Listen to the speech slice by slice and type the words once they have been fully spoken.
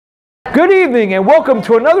Good evening and welcome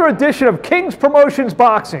to another edition of King's Promotions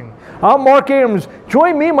Boxing. I'm Mark Abrams.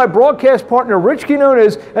 Join me and my broadcast partner Rich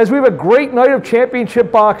Quinones as we have a great night of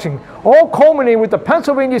championship boxing, all culminating with the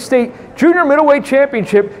Pennsylvania State Junior Middleweight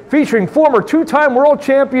Championship featuring former two-time world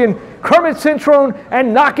champion Kermit Cintrone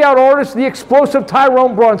and knockout artist the explosive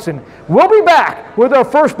Tyrone Brunson. We'll be back with our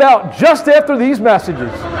first bout just after these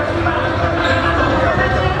messages.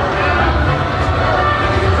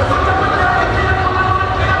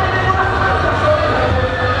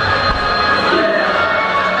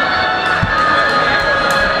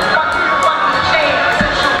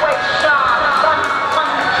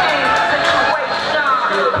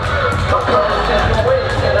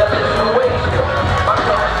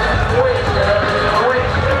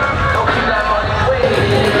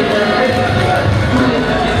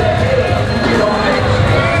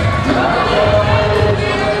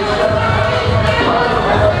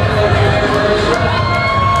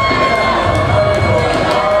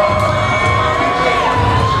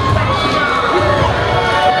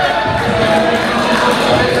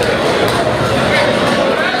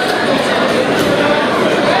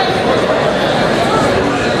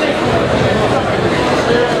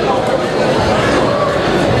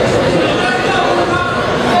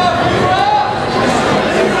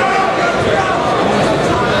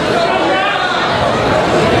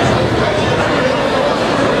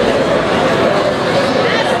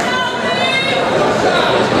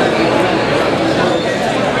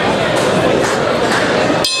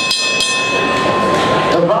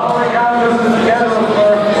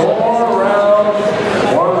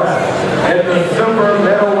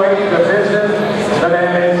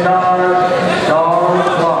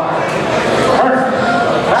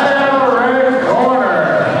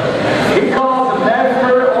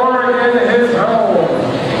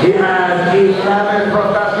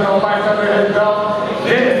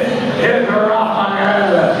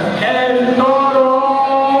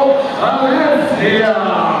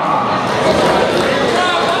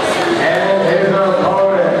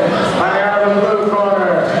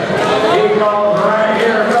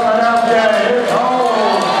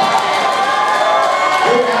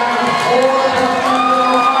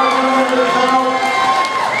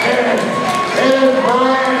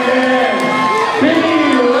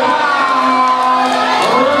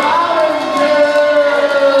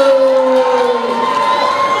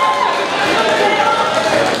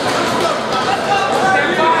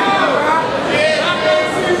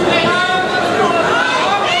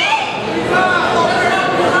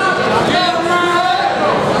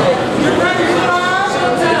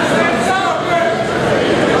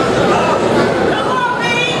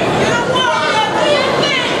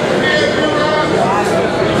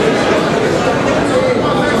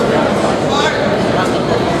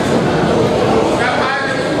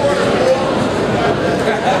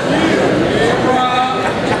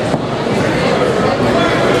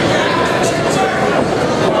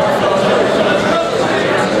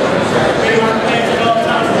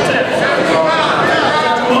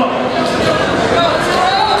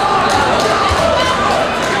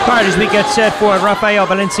 As we get set for Rafael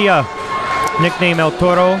Valencia, nickname El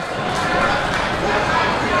Toro,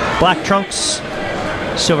 black trunks,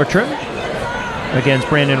 silver trim, against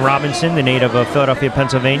Brandon Robinson, the native of Philadelphia,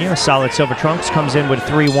 Pennsylvania. Solid silver trunks, comes in with a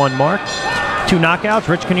 3-1 mark. 2 knockouts.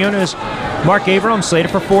 Rich Quinones, Mark Abrams,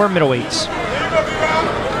 slated for 4 middleweights.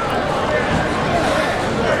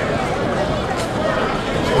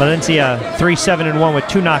 Valencia 3-7-1 with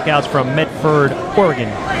 2 knockouts from Medford, Oregon.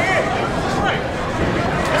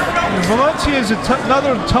 Valencia is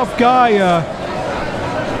another tough guy.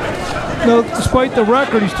 Despite the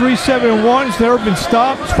record, he's 3-7-1. He's never been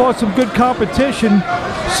stopped. He's fought some good competition.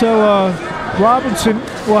 So Robinson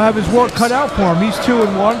will have his work cut out for him. He's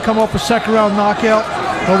 2-1. Come off a second-round knockout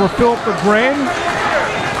over Philip Legrand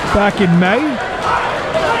back in May.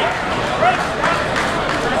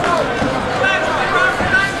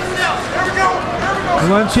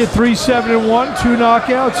 Valencia 3-7-1, 2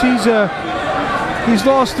 knockouts. He's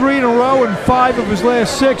lost 3 in a row and 5 of his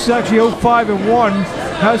last 6. He's actually 0-5-1.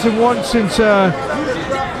 Hasn't won since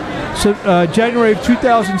January of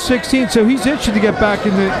 2016. So he's itching to get back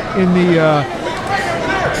in the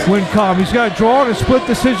win column. He's got a draw and a split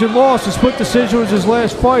decision loss. The split decision was his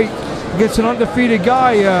last fight against an undefeated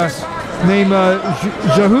guy named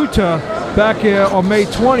Jahuta back on May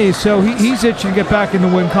 20th. So he's itching to get back in the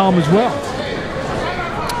win column as well.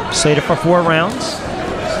 Slated for 4 rounds.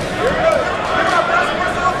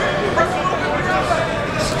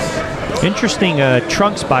 Interesting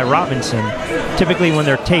trunks by Robinson. Typically when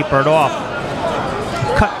they're tapered off,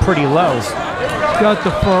 cut pretty low. Got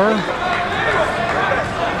the fur.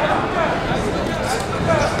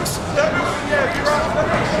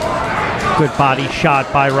 Good body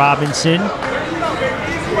shot by Robinson.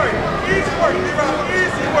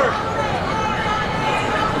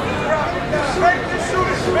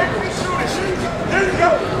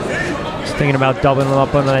 He's thinking about doubling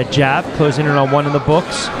up on that jab, closing in on one in the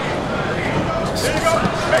books.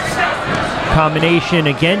 Combination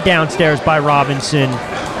again downstairs by Robinson.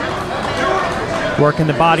 Working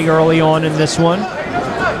the body early on in this one.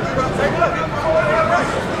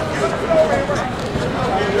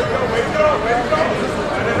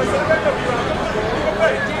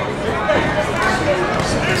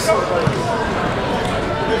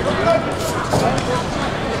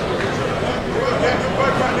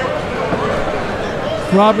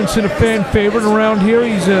 Robinson, a fan favorite around here.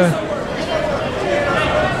 He's a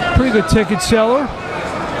pretty good ticket seller.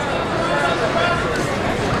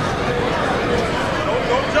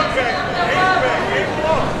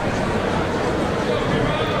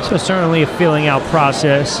 So certainly a filling out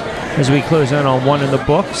process as we close in on one in the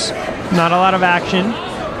books. Not a lot of action.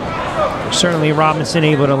 Certainly Robinson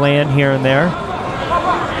able to land here and there.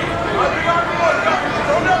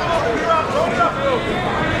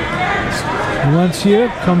 Valencia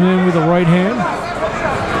coming in with the right hand.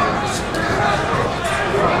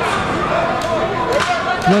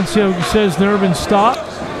 Valencia says Nervin stop.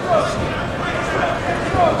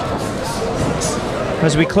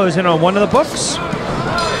 As we close in on one of the books.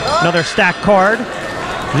 Another stacked card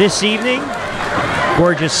this evening.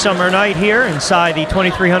 Gorgeous summer night here inside the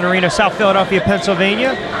 2300 Arena, South Philadelphia,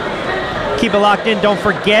 Pennsylvania. Keep it locked in. Don't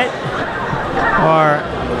forget, our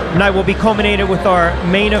night will be culminated with our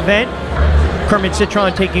main event. Kermit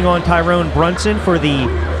Citron taking on Tyrone Brunson for the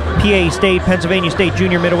PA State, Pennsylvania State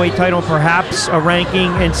Junior Middleweight title, perhaps a ranking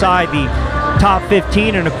inside the top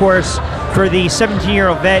 15. And of course, for the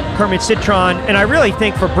 17-year-old vet, Kermit Citron, and I really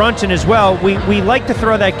think for Brunson as well, we like to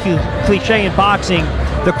throw that cliche in boxing,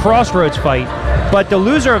 the crossroads fight. But the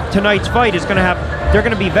loser of tonight's fight is they're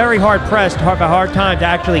going to be very hard pressed, have a hard time to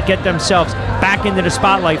actually get themselves back into the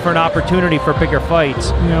spotlight for an opportunity for bigger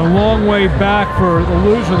fights. Yeah, a long way back for the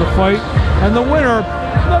loser of the fight. And the winner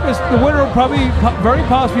will probably very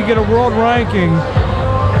possibly get a world ranking.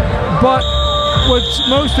 But what's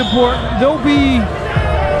most important, they'll be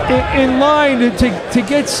in line to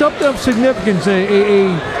get something of significance, a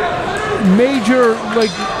major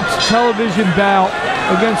television bout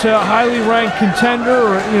against a highly ranked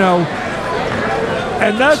contender,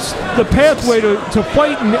 and that's the pathway to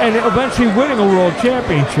fighting and eventually winning a world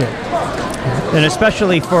championship. And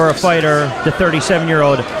especially for a fighter, the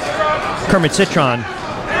 37-year-old Kermit Citron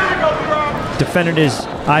defended his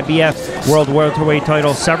IBF World Welterweight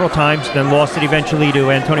title several times, then lost it eventually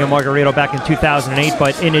to Antonio Margarito back in 2008.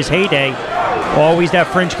 But in his heyday, always that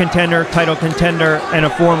fringe contender, title contender, and a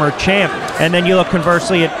former champ. And then you look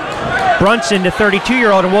conversely at Brunson, the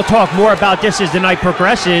 32-year-old, and we'll talk more about this as the night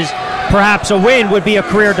progresses. Perhaps a win would be a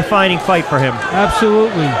career-defining fight for him.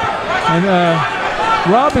 Absolutely.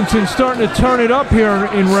 And Robinson's starting to turn it up here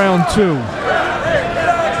in round two.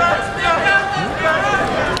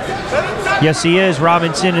 Yes, he is.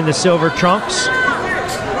 Robinson in the silver trunks.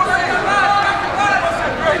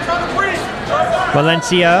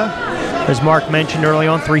 Valencia, as Mark mentioned early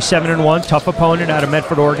on, 3-7-1. Tough opponent out of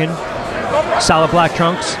Medford, Oregon. Solid black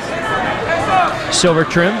trunks. Silver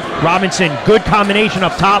trim. Robinson, good combination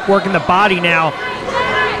up top, working the body now.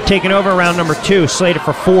 Taking over round number 2, slated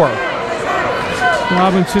for 4.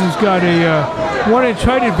 Robinson's got a 1-inch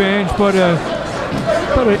height advantage, but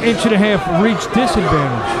about an 1.5 inch reach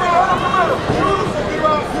disadvantage.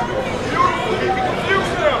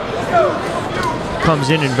 Comes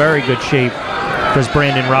in very good shape, does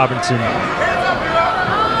Brandon Robinson.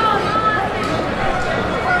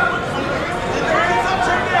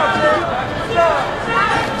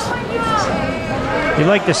 You'd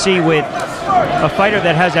like to see with a fighter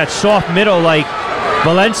that has that soft middle like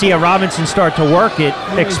Valencia, Robinson start to work it,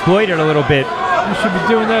 exploit it a little bit. He should be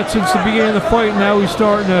doing that since the beginning of the fight. Now he's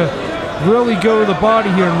starting to really go to the body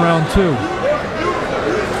here in round 2.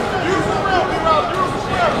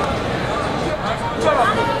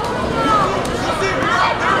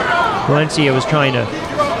 Valencia was trying to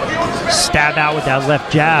stab out with that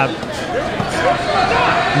left jab.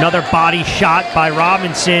 Another body shot by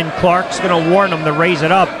Robinson. Clark's going to warn him to raise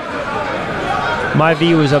it up. My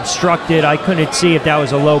view was obstructed. I couldn't see if that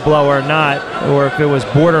was a low blow or not, or if it was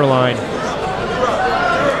borderline.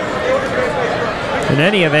 In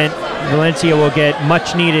any event, Valencia will get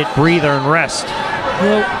much needed breather and rest.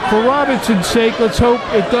 Well, for Robinson's sake, let's hope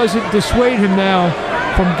it doesn't dissuade him now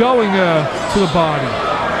from going to the body.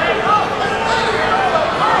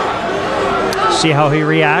 See how he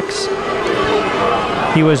reacts.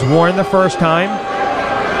 He was warned the first time.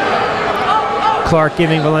 Clark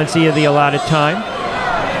giving Valencia the allotted time.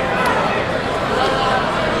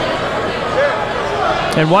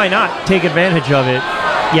 And why not take advantage of it?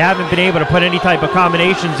 You haven't been able to put any type of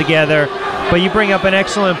combinations together, but you bring up an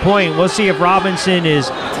excellent point. We'll see if Robinson is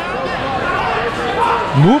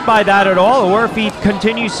moved by that at all, or if he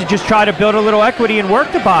continues to just try to build a little equity and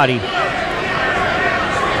work the body.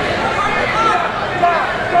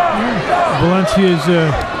 Valencia's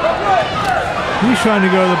he's trying to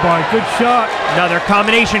go to the body. Good shot. Another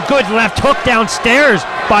combination. Good left hook downstairs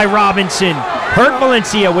by Robinson. Hurt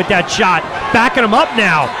Valencia with that shot. Backing him up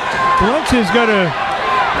now. Valencia's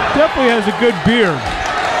definitely has a good beard.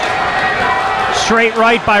 Straight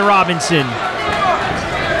right by Robinson.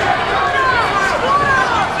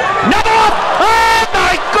 Another up! Oh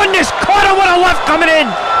my goodness! Caught him with a left coming in.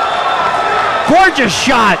 Gorgeous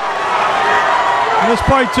shot. This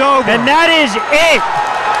fight's over. And that is it.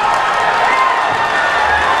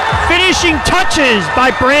 Finishing touches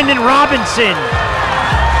by Brandon Robinson.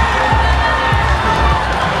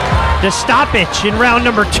 The stoppage in round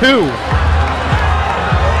number 2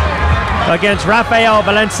 against Rafael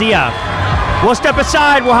Valencia. We'll step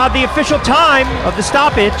aside. We'll have the official time of the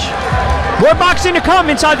stoppage. More boxing to come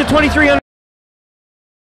inside the 2300.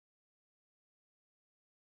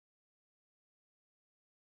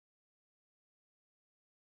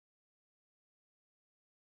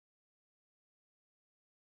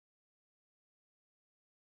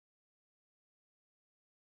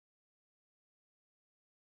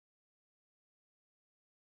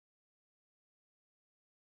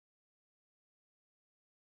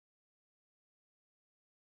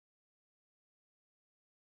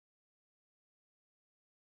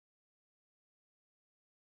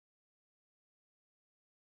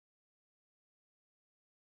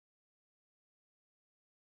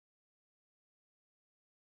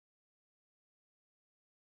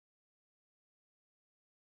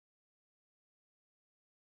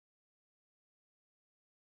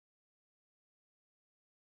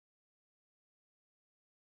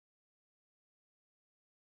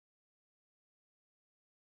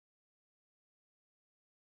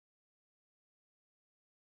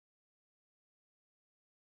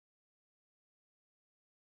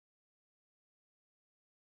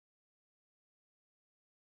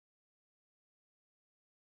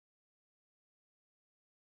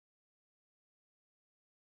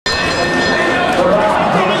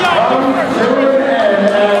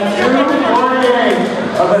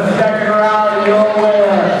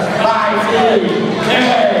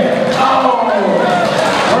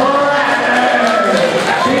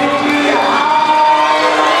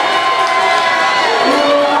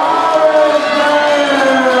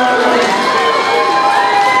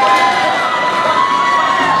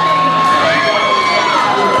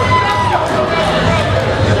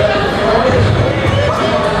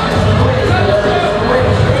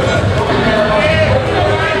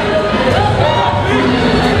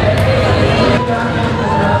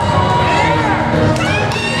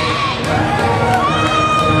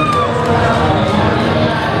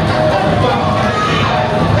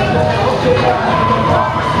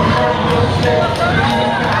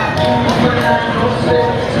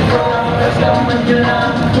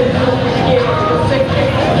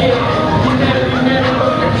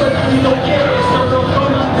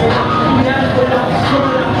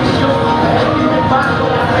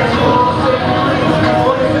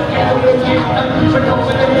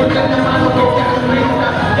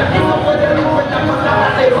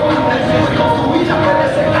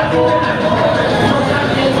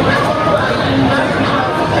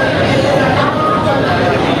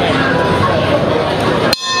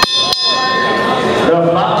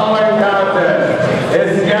 The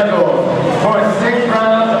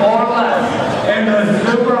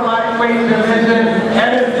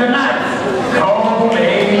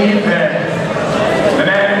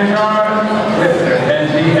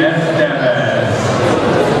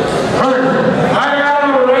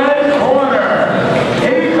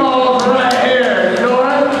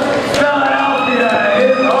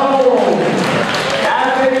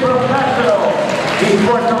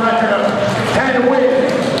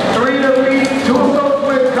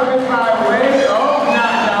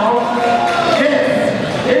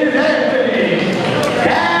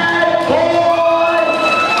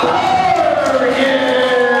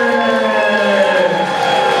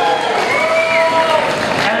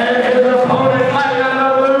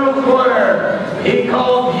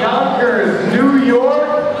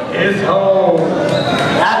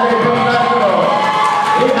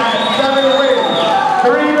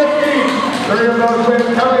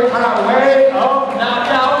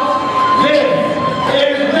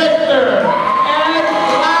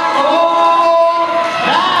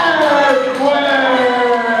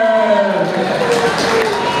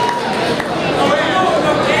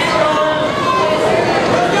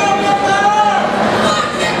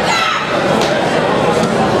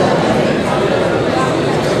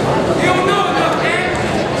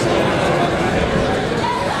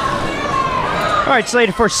right,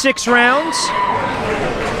 slated for 6 rounds.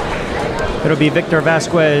 It'll be Victor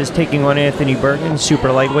Vasquez taking on Anthony Bergen, super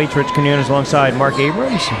lightweights. Rich Quinones alongside Mark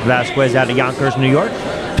Abrams. Vasquez out of Yonkers, New York.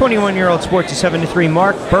 21-year-old sports a 7-3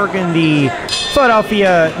 mark. Bergen, the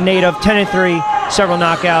Philadelphia native, 10-3, several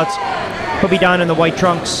knockouts. He'll be down in the white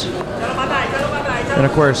trunks. And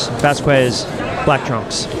of course, Vasquez, black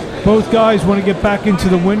trunks. Both guys want to get back into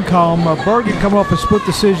the win column. Bergen coming off a split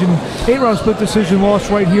decision, 8-round split decision loss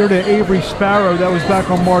right here to Avery Sparrow. That was back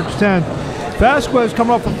on March 10th. Vasquez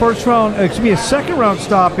coming off a a second-round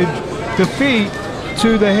stoppage defeat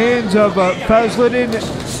to the hands of Fazlidin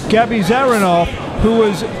Gabizarinov, who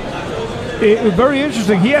was very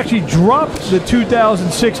interesting. He actually dropped the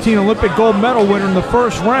 2016 Olympic gold medal winner in the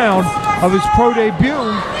first round of his pro debut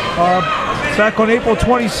back on April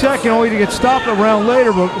 22nd, only to get stopped a round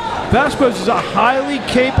later. But Vasquez is a highly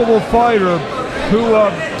capable fighter who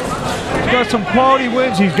has got some quality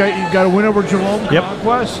wins. He's got a win over Jerome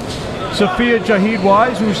Conquest, Sophia Jahid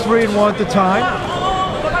Wise, who was 3-1 at the time,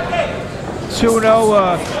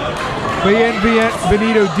 2-0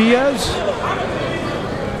 Benito Diaz.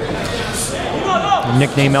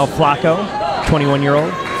 Nickname El Flaco,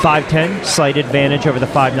 21-year-old, 5'10", slight advantage over the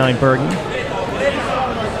 5'9" Bergen.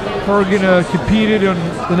 Bergen competed in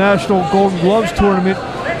the National Golden Gloves tournament,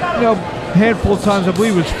 a handful of times. I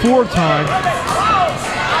believe it was 4 times.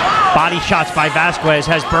 Body shots by Vasquez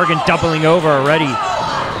has Bergen doubling over already.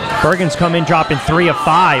 Bergen's come in dropping 3 of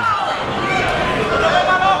 5.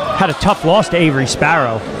 Had a tough loss to Avery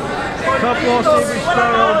Sparrow. Tough loss to Avery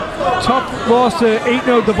Sparrow. Tough loss to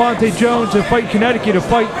 8-0 Devontae Jones to fight Connecticut. A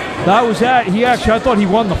fight that was at. I thought he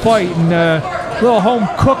won the fight, and a little home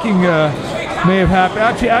cooking may have happened.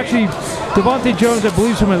 Actually, Devontae Jones, I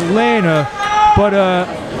believe, is from Atlanta, but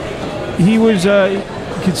he was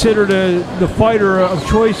considered the fighter of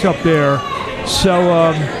choice up there.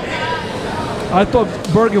 So I thought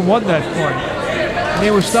Bergen won that fight. And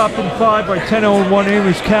they were stopped in 5 by 10-0-1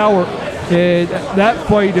 Amos Cower. That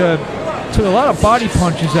fight took a lot of body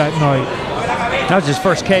punches that night. That was his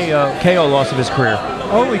first KO loss of his career.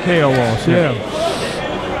 Only KO loss, yeah.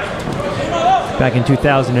 Back in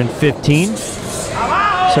 2015.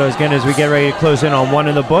 So again, as we get ready to close in on one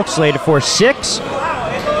in the books, slated for 6.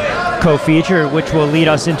 Co-feature, which will lead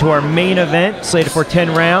us into our main event, slated for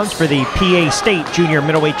 10 rounds for the PA State Junior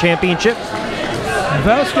Middleweight Championship.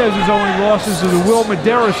 Vasquez's only losses are to Will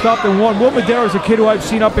Madera, stopped in 1. Will Madera is a kid who I've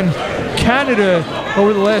seen up in Canada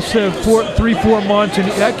over the last 3-4 months, and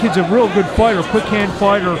that kid's a real good fighter, quick hand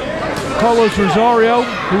fighter. Carlos Rosario,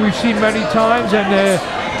 who we've seen many times, and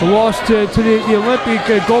the loss to the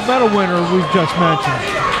Olympic gold medal winner we've just mentioned.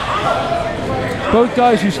 Both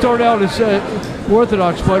guys who start out as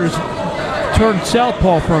Orthodox fighters turned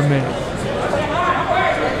southpaw for a minute.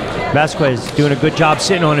 Vasquez doing a good job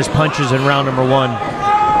sitting on his punches in round number 1.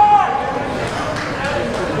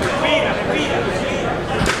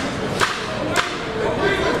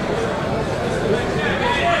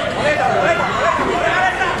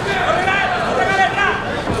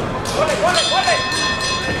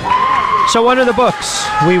 So one of the books,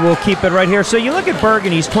 we will keep it right here. So you look at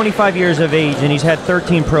Bergen, he's 25 years of age, and he's had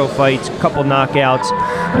 13 pro fights, a couple knockouts,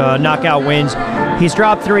 knockout wins. He's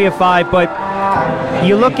dropped 3 of 5, but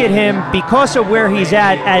you look at him, because of where he's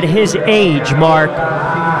at his age, Mark,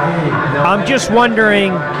 I'm just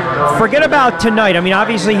wondering, forget about tonight. I mean,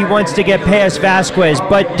 obviously he wants to get past Vasquez,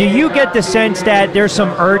 but do you get the sense that there's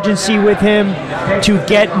some urgency with him to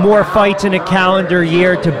get more fights in a calendar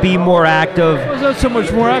year, to be more active? He's not so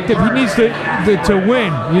much more active. He needs to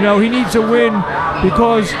win. He needs to win,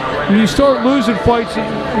 because when you start losing fights,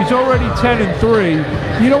 he's already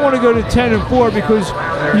 10-3. You don't want to go to 10-4, because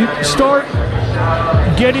you start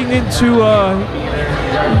getting into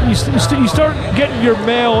you start getting your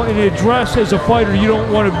mail in a dress as a fighter you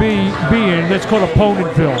don't want to be in. That's called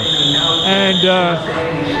Opponentville. And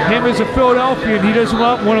him as a Philadelphian, he doesn't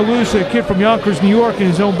want to lose to a kid from Yonkers, New York, in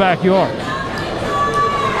his own backyard.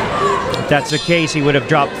 If that's the case, he would have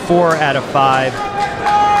dropped 4 out of 5.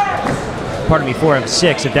 Pardon me, 4 out of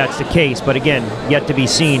 6 if that's the case. But again, yet to be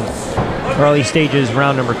seen. Early stages,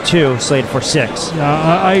 round number 2, slated for 6.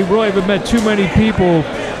 I really haven't met too many people.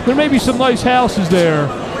 There may be some nice houses there,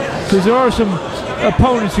 because there are some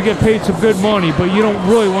opponents who get paid some good money, but you don't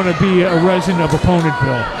really want to be a resident of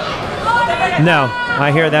Opponentville. No,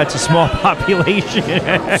 I hear that's a small population.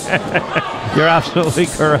 You're absolutely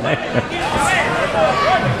correct.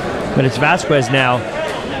 But it's Vasquez now.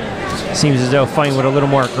 Seems as though fighting with a little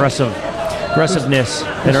more aggressiveness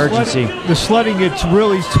and urgency. The sledding gets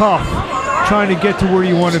really tough, trying to get to where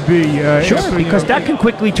you want to be. Sure, because that can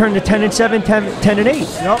quickly turn to 10-7, 10-8.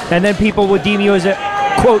 Yep. And then people would deem you as a,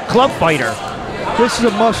 quote, club fighter. This is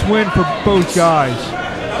a must-win for both guys.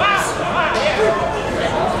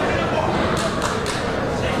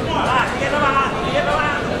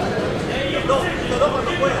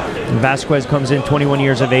 Vasquez comes in 21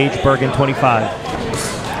 years of age, Bergen 25.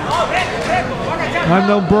 I've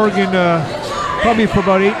known Bergen probably for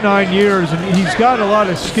about 8-9 years, and he's got a lot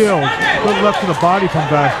of skills. Good left to the body from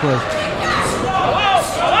Vasquez.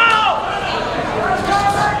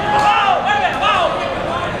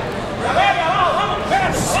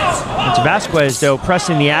 It's Vasquez, though,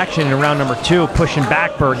 pressing the action in round number 2, pushing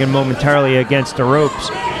back Bergen momentarily against the ropes.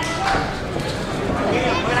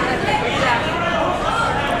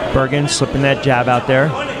 Bergen slipping that jab out there.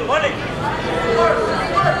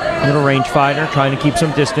 Little range fighter, trying to keep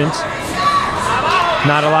some distance.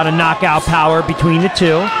 Not a lot of knockout power between the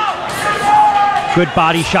two. Good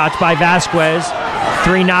body shots by Vasquez.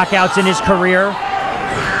 3 knockouts in his career.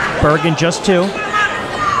 Bergen just 2.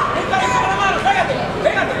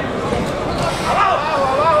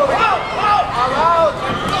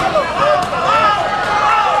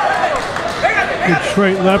 Good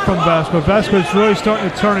straight left from Vasquez. Vasquez really starting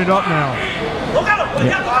to turn it up now.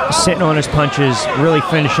 Yeah. Sitting on his punches, really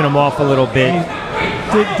finishing him off a little bit.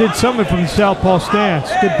 He did something from the southpaw stance.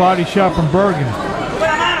 Good body shot from Bergen.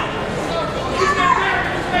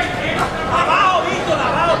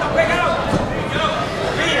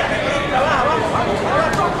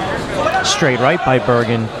 Straight right by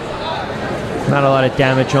Bergen. Not a lot of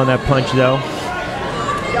damage on that punch, though.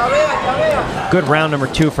 Good round number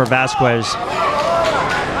 2 for Vasquez.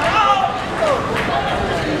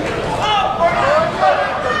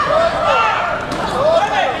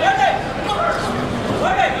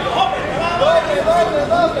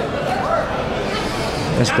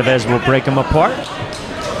 Estevez will break him apart.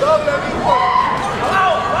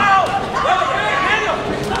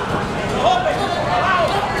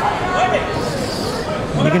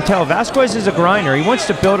 You can tell Vasquez is a grinder. He wants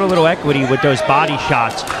to build a little equity with those body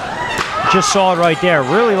shots. Just saw it right there.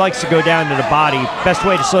 Really likes to go down to the body. Best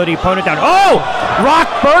way to slow the opponent down. Oh! Rock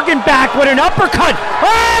Bergen back with an uppercut.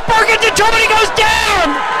 Oh! Bergen did trouble. He goes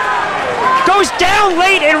down! Goes down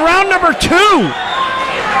late in round number 2.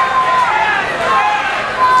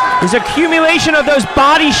 There's accumulation of those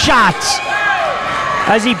body shots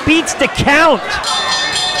as he beats the count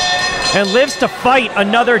and lives to fight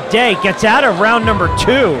another day. Gets out of round number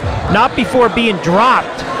 2, not before being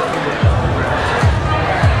dropped.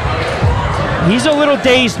 He's a little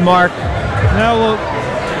dazed, Mark. Now, look,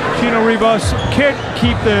 Chino Rivas can't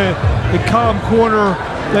keep the calm corner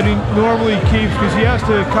that he normally keeps because he has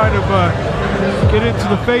to kind of get into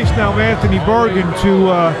the face now of Anthony Bergen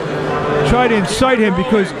to try to incite him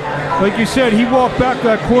because, like you said, he walked back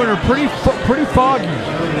that corner pretty foggy.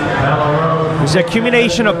 There's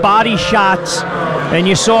accumulation of body shots, and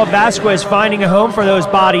you saw Vasquez finding a home for those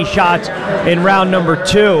body shots in round number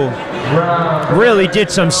 2. Really did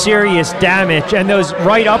some serious damage, and those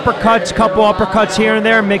right uppercuts, couple uppercuts here and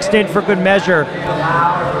there mixed in for good measure,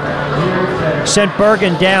 sent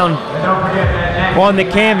Bergen down on the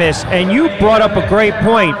canvas. And you brought up a great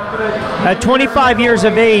point. At 25 years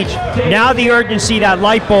of age, now the urgency, that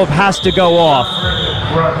light bulb has to go off.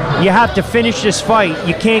 You have to finish this fight.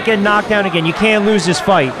 You can't get knocked down again. You can't lose this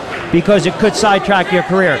fight because it could sidetrack your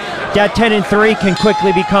career. That 10-3 can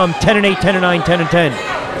quickly become 10-8, 10-9,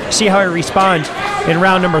 10-10. See how he responds in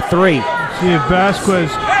round number 3. See if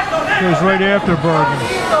Vasquez goes right after Bergen.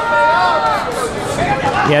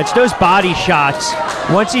 Yeah, it's those body shots.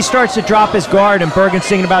 Once he starts to drop his guard and Bergen's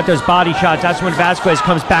thinking about those body shots, that's when Vasquez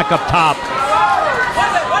comes back up top.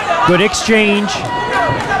 Good exchange.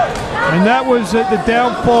 And that was the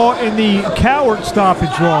downfall in the coward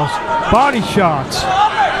stoppage loss. Body shots.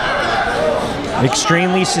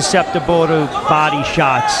 Extremely susceptible to body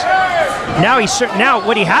shots. Now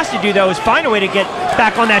what he has to do, though, is find a way to get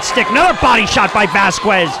back on that stick. Another body shot by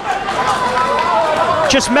Vasquez.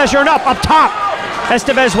 Just measuring up top.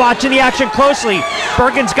 Estevez watching the action closely.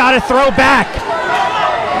 Bergen's got to throw back.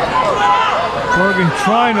 Bergen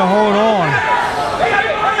trying to hold on.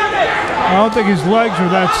 I don't think his legs are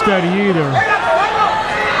that steady either.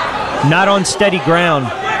 Not on steady ground.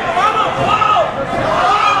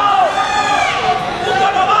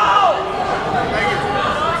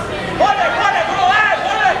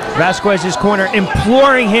 Vasquez's corner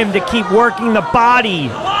imploring him to keep working the body.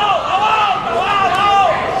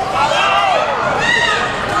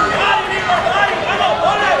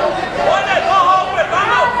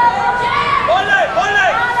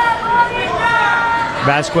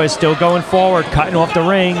 Vasquez still going forward, cutting off the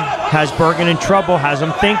ring, has Bergen in trouble, has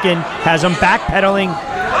him thinking, has him backpedaling.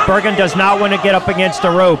 Bergen does not want to get up against the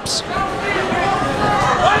ropes.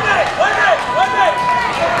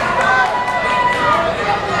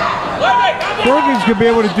 Bergen's going to be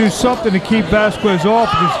able to do something to keep Vasquez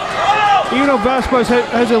off, because even though Vasquez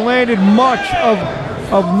hasn't landed much of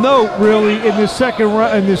note really in this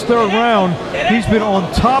third round, he's been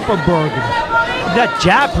on top of Bergen. That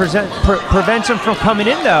jab prevents him from coming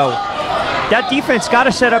in, though. That defense got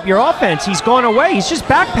to set up your offense. He's going away. He's just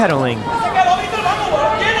backpedaling.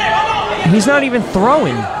 He's not even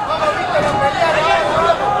throwing.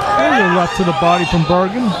 There's a left to the body from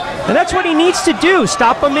Bergen. And that's what he needs to do.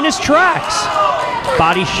 Stop him in his tracks.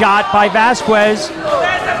 Body shot by Vasquez.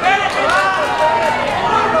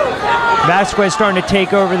 Vasquez starting to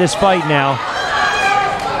take over this fight now.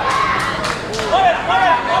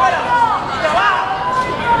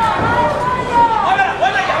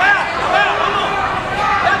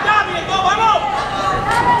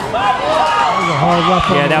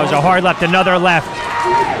 Yeah, that was a hard left. Another left.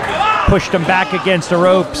 Pushed him back against the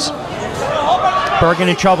ropes. Bergen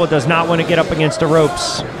in trouble, does not want to get up against the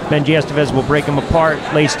ropes. Benji Estevez will break him apart.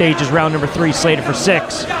 Late stages, round number 3, slated for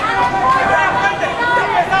 6.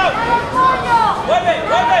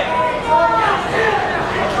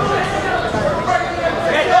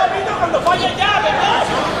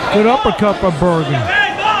 Good uppercut from Bergen.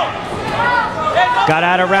 Got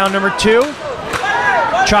out of round number 2.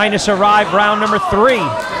 Trying to survive round number 3.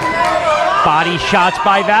 Body shots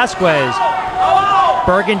by Vasquez.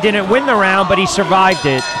 Bergen didn't win the round, but he survived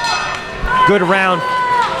it. Good round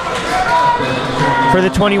for the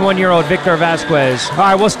 21-year-old Victor Vasquez. All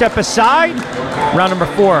right, we'll step aside. Round number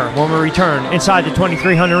 4 when we return inside the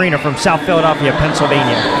 2300 Arena from South Philadelphia,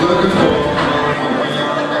 Pennsylvania.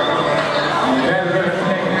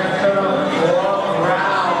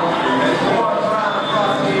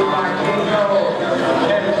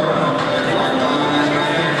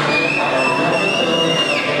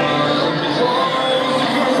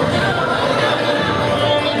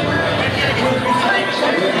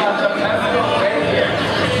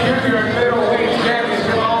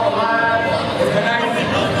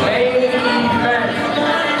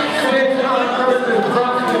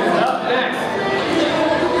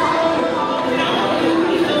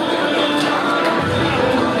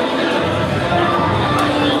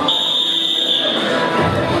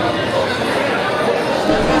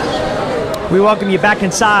 We welcome you back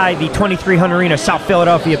inside the 2300 Arena, South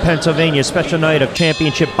Philadelphia, Pennsylvania. Special night of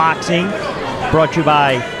championship boxing brought to you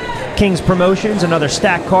by King's Promotions. Another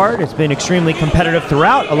stack card. It's been extremely competitive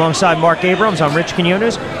throughout. Alongside Mark Abrams, I'm Rich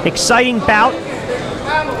Quinones. Exciting bout.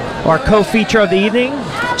 Our co-feature of the evening,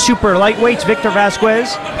 super lightweights, Victor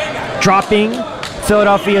Vasquez dropping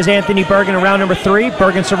Philadelphia's Anthony Bergen in round number 3.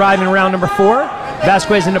 Bergen surviving in round number 4.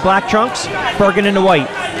 Vasquez in the black trunks, Bergen in the white.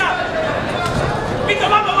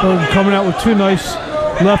 Bergen coming out with 2 nice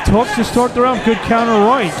left hooks to start the round. Good counter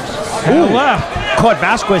right. And left. Caught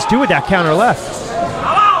Vasquez too with that counter left.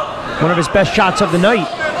 One of his best shots of the night.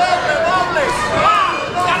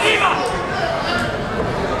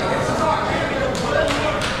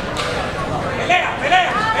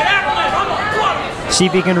 See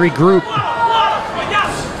if he can regroup.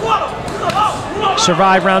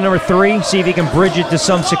 Survive round number 3. See if he can bridge it to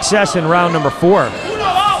some success in round number 4.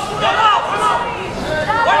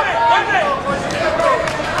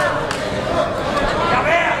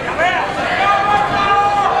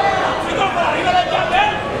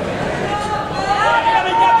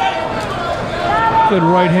 Good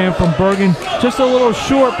right hand from Bergen. Just a little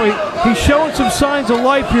short, but he's showing some signs of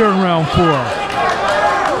life here in round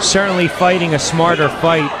 4. Certainly fighting a smarter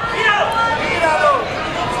fight.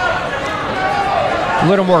 A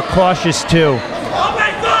little more cautious too.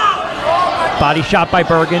 Body shot by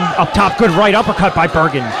Bergen. Up top, good right uppercut by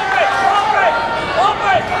Bergen.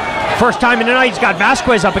 First time in the night, he's got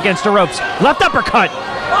Vasquez up against the ropes. Left uppercut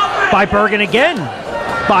by Bergen again.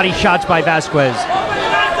 Body shots by Vasquez.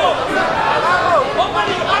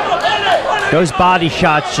 Those body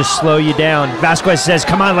shots just slow you down. Vasquez says,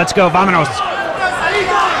 come on, let's go, vámonos.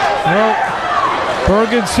 Well,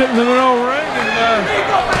 Bergen's sitting in the middle ring, and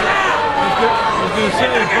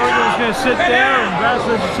Bergen was going to sit there, and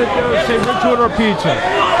Vasquez would sit there and say, which order of pizza?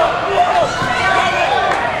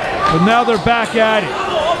 But now they're back at it.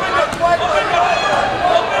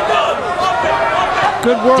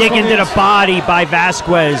 Good work. Digging to the body by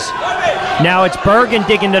Vasquez. Now it's Bergen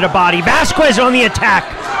digging to the body. Vasquez on the attack.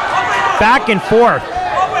 Back and forth.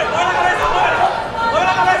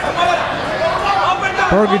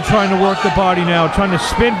 Bergen trying to work the body now, trying to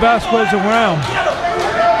spin Vasquez around.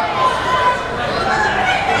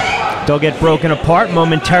 They'll get broken apart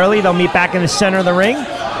momentarily. They'll meet back in the center of the ring.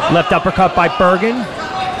 Left uppercut by Bergen.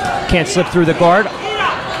 Can't slip through the guard.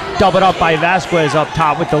 Doubled up by Vasquez up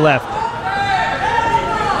top with the left.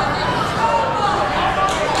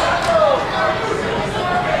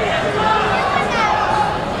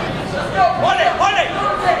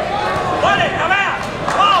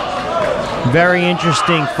 Very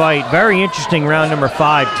interesting fight. Very interesting round number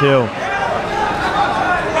 5, too.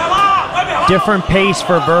 Different pace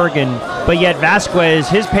for Bergen, but yet Vasquez,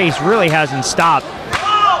 his pace really hasn't stopped.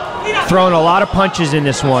 Throwing a lot of punches in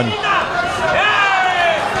this one.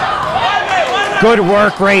 Good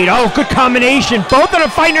work rate. Oh, good combination. Both of them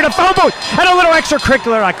fighting at a phone booth. And a little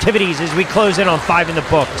extracurricular activities as we close in on 5 in the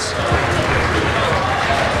books.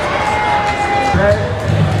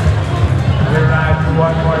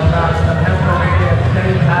 One more time, the Pennsylvania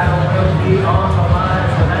State title will be on the line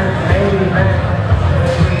for the next main event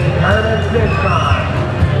between Ernest Citron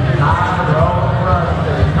and Tyrone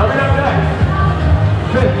Brunson. Coming up next,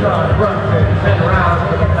 Citron Brunson, 10 rounds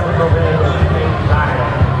for the Pennsylvania State title.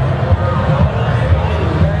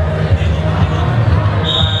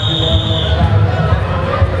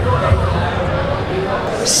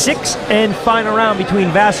 6th and final round between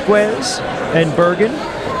Vasquez and Bergen.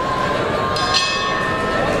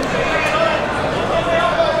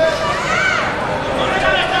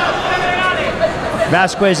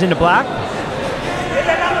 Vasquez in the black.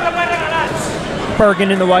 Bergen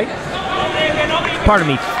in the white. Pardon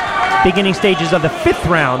me. Beginning stages of the 5th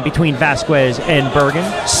round between Vasquez and Bergen.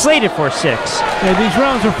 Slated for 6. Yeah, these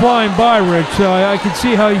rounds are flying by, Rich. I can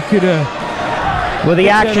see how you could... well, the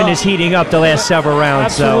action is heating up the last several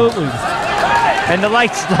rounds. Absolutely. So. And the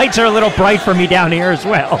lights are a little bright for me down here as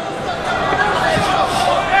well.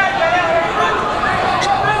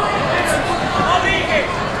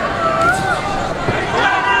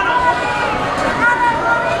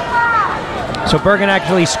 So Bergen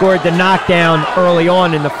actually scored the knockdown early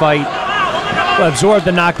on in the fight, absorbed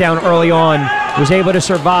the knockdown early on, was able to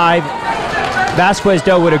survive. Vasquez,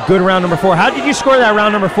 though, with a good round number 4. How did you score that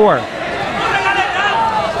round number 4?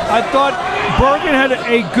 I thought Bergen had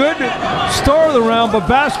a good start of the round, but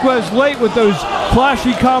Vasquez late with those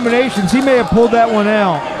flashy combinations. He may have pulled that one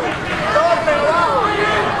out.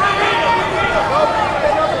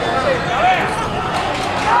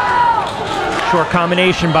 Short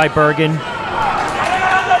combination by Bergen.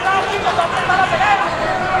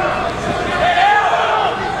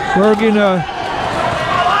 Bergen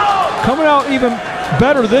coming out even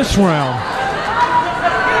better this round.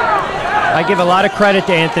 I give a lot of credit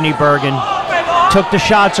to Anthony Bergen. Took the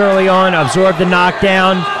shots early on, absorbed the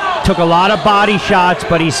knockdown, took a lot of body shots,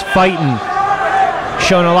 but he's fighting,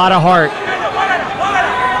 showing a lot of heart.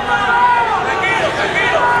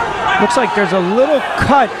 Looks like there's a little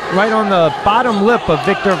cut right on the bottom lip of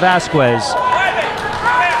Victor Vasquez.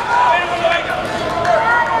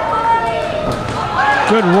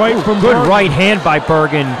 Good right from Good Bergen. right hand by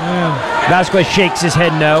Bergen. Yeah. Vasquez shakes his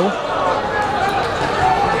head no.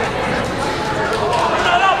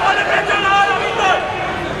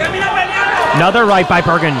 Another right by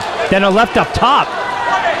Bergen. Then a left up top.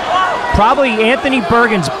 Probably Anthony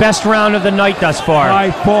Bergen's best round of the night thus far.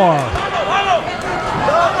 By far.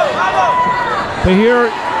 But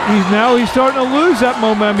here, he's starting to lose that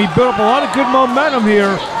momentum. He built up a lot of good momentum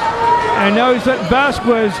here. And now he's letting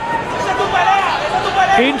Vasquez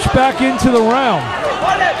inch back into the round.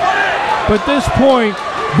 But at this point,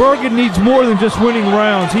 Bergen needs more than just winning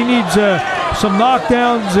rounds. He needs some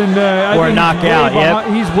knockdowns and or a knockout.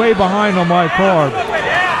 Yep. He's way behind on my card.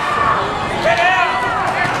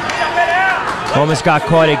 Almost got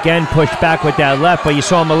caught again, pushed back with that left, but you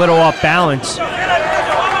saw him a little off balance.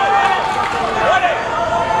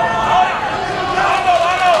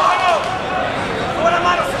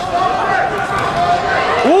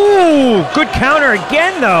 Ooh, good counter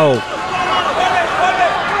again, though.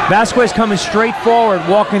 Vasquez coming straight forward,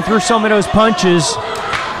 walking through some of those punches.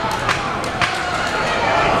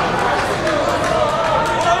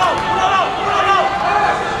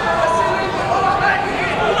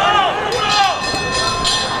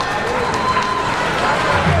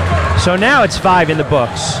 So now it's 5 in the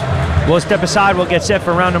books. We'll step aside, we'll get set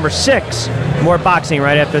for round number 6. More boxing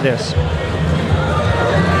right after this.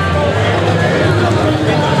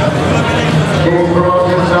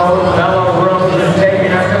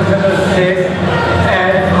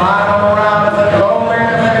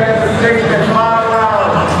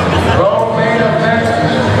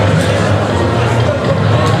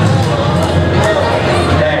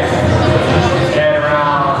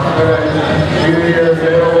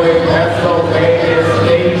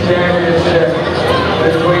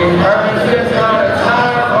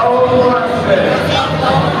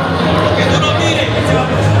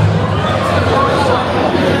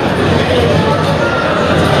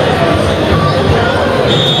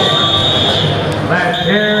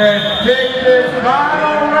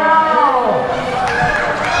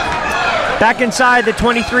 Back inside the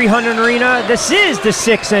 2300 arena, this is the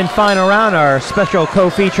 6th and final round, our special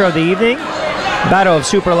co-feature of the evening. Battle of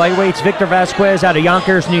super lightweights. Victor Vasquez out of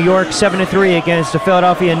Yonkers, New York, 7-3 against the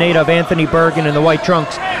Philadelphia native Anthony Bergen in the white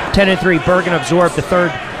trunks. 10-3. Bergen absorbed the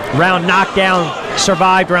third round knockdown,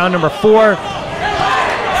 survived round number 4,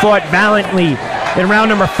 fought valiantly in round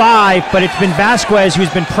number 5, but it's been Vasquez who's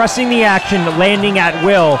been pressing the action, landing at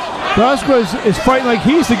will. Vasquez is fighting like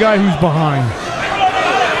he's the guy who's behind.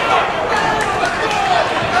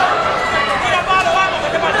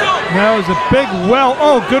 Now is a big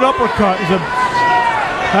good uppercut.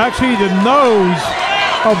 Actually, the nose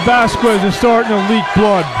of Vasquez is starting to leak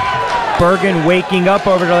blood. Bergen waking up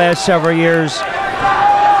over the last several years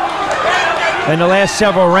and the last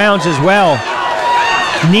several rounds as well.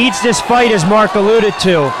 Needs this fight, as Mark alluded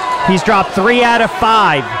to. He's dropped 3 out of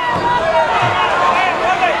 5.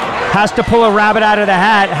 Has to pull a rabbit out of the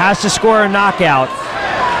hat, has to score a knockout.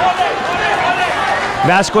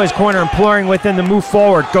 Vasquez corner imploring with him to move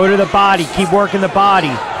forward, go to the body, keep working the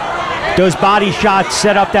body. Those body shots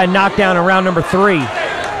set up that knockdown in round number 3.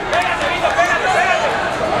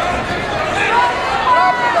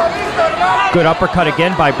 Good uppercut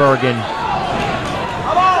again by Bergen.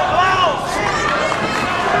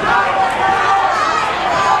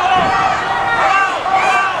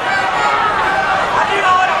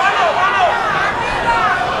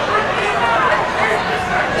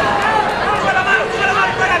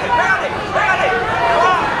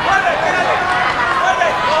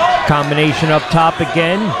 Combination up top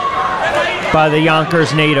again by the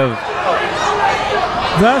Yonkers native.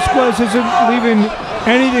 Vasquez isn't leaving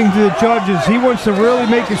anything to the judges. He wants to really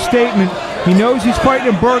make a statement. He knows he's fighting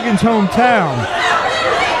in Bergen's hometown.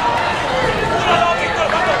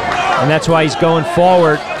 And that's why he's going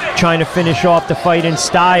forward, trying to finish off the fight in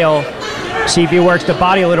style. See if he works the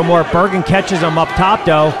body a little more. Bergen catches him up top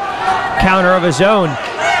though. Counter of his own.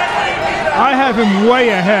 I have him way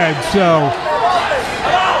ahead, so...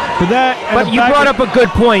 But you brought up a good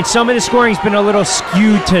point. Some of the scoring's been a little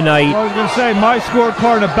skewed tonight. I was going to say, my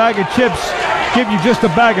scorecard and a bag of chips give you just a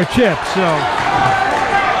bag of chips. So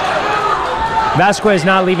Vasquez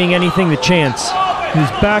not leaving anything to chance.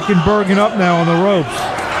 He's backing Bergen up now on the ropes.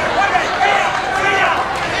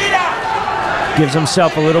 Gives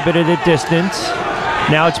himself a little bit of the distance.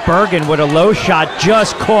 Now it's Bergen with a low shot,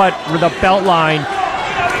 just caught with a belt line.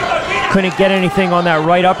 Couldn't get anything on that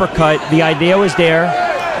right uppercut. The idea was there.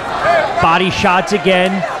 Body shots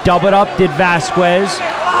again, doubled up did Vasquez.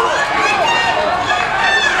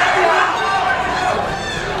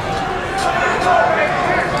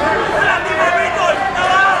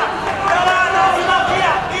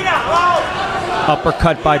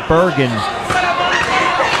 Uppercut by Bergen.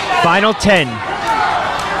 Final 10.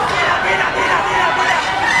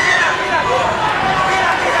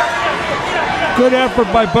 Good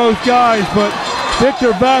effort by both guys, but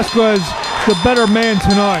Victor Vasquez, the better man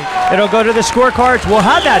tonight. It'll go to the scorecards. We'll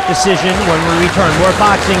have that decision when we return. More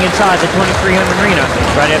boxing inside the 2300 Arena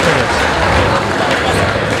right after this.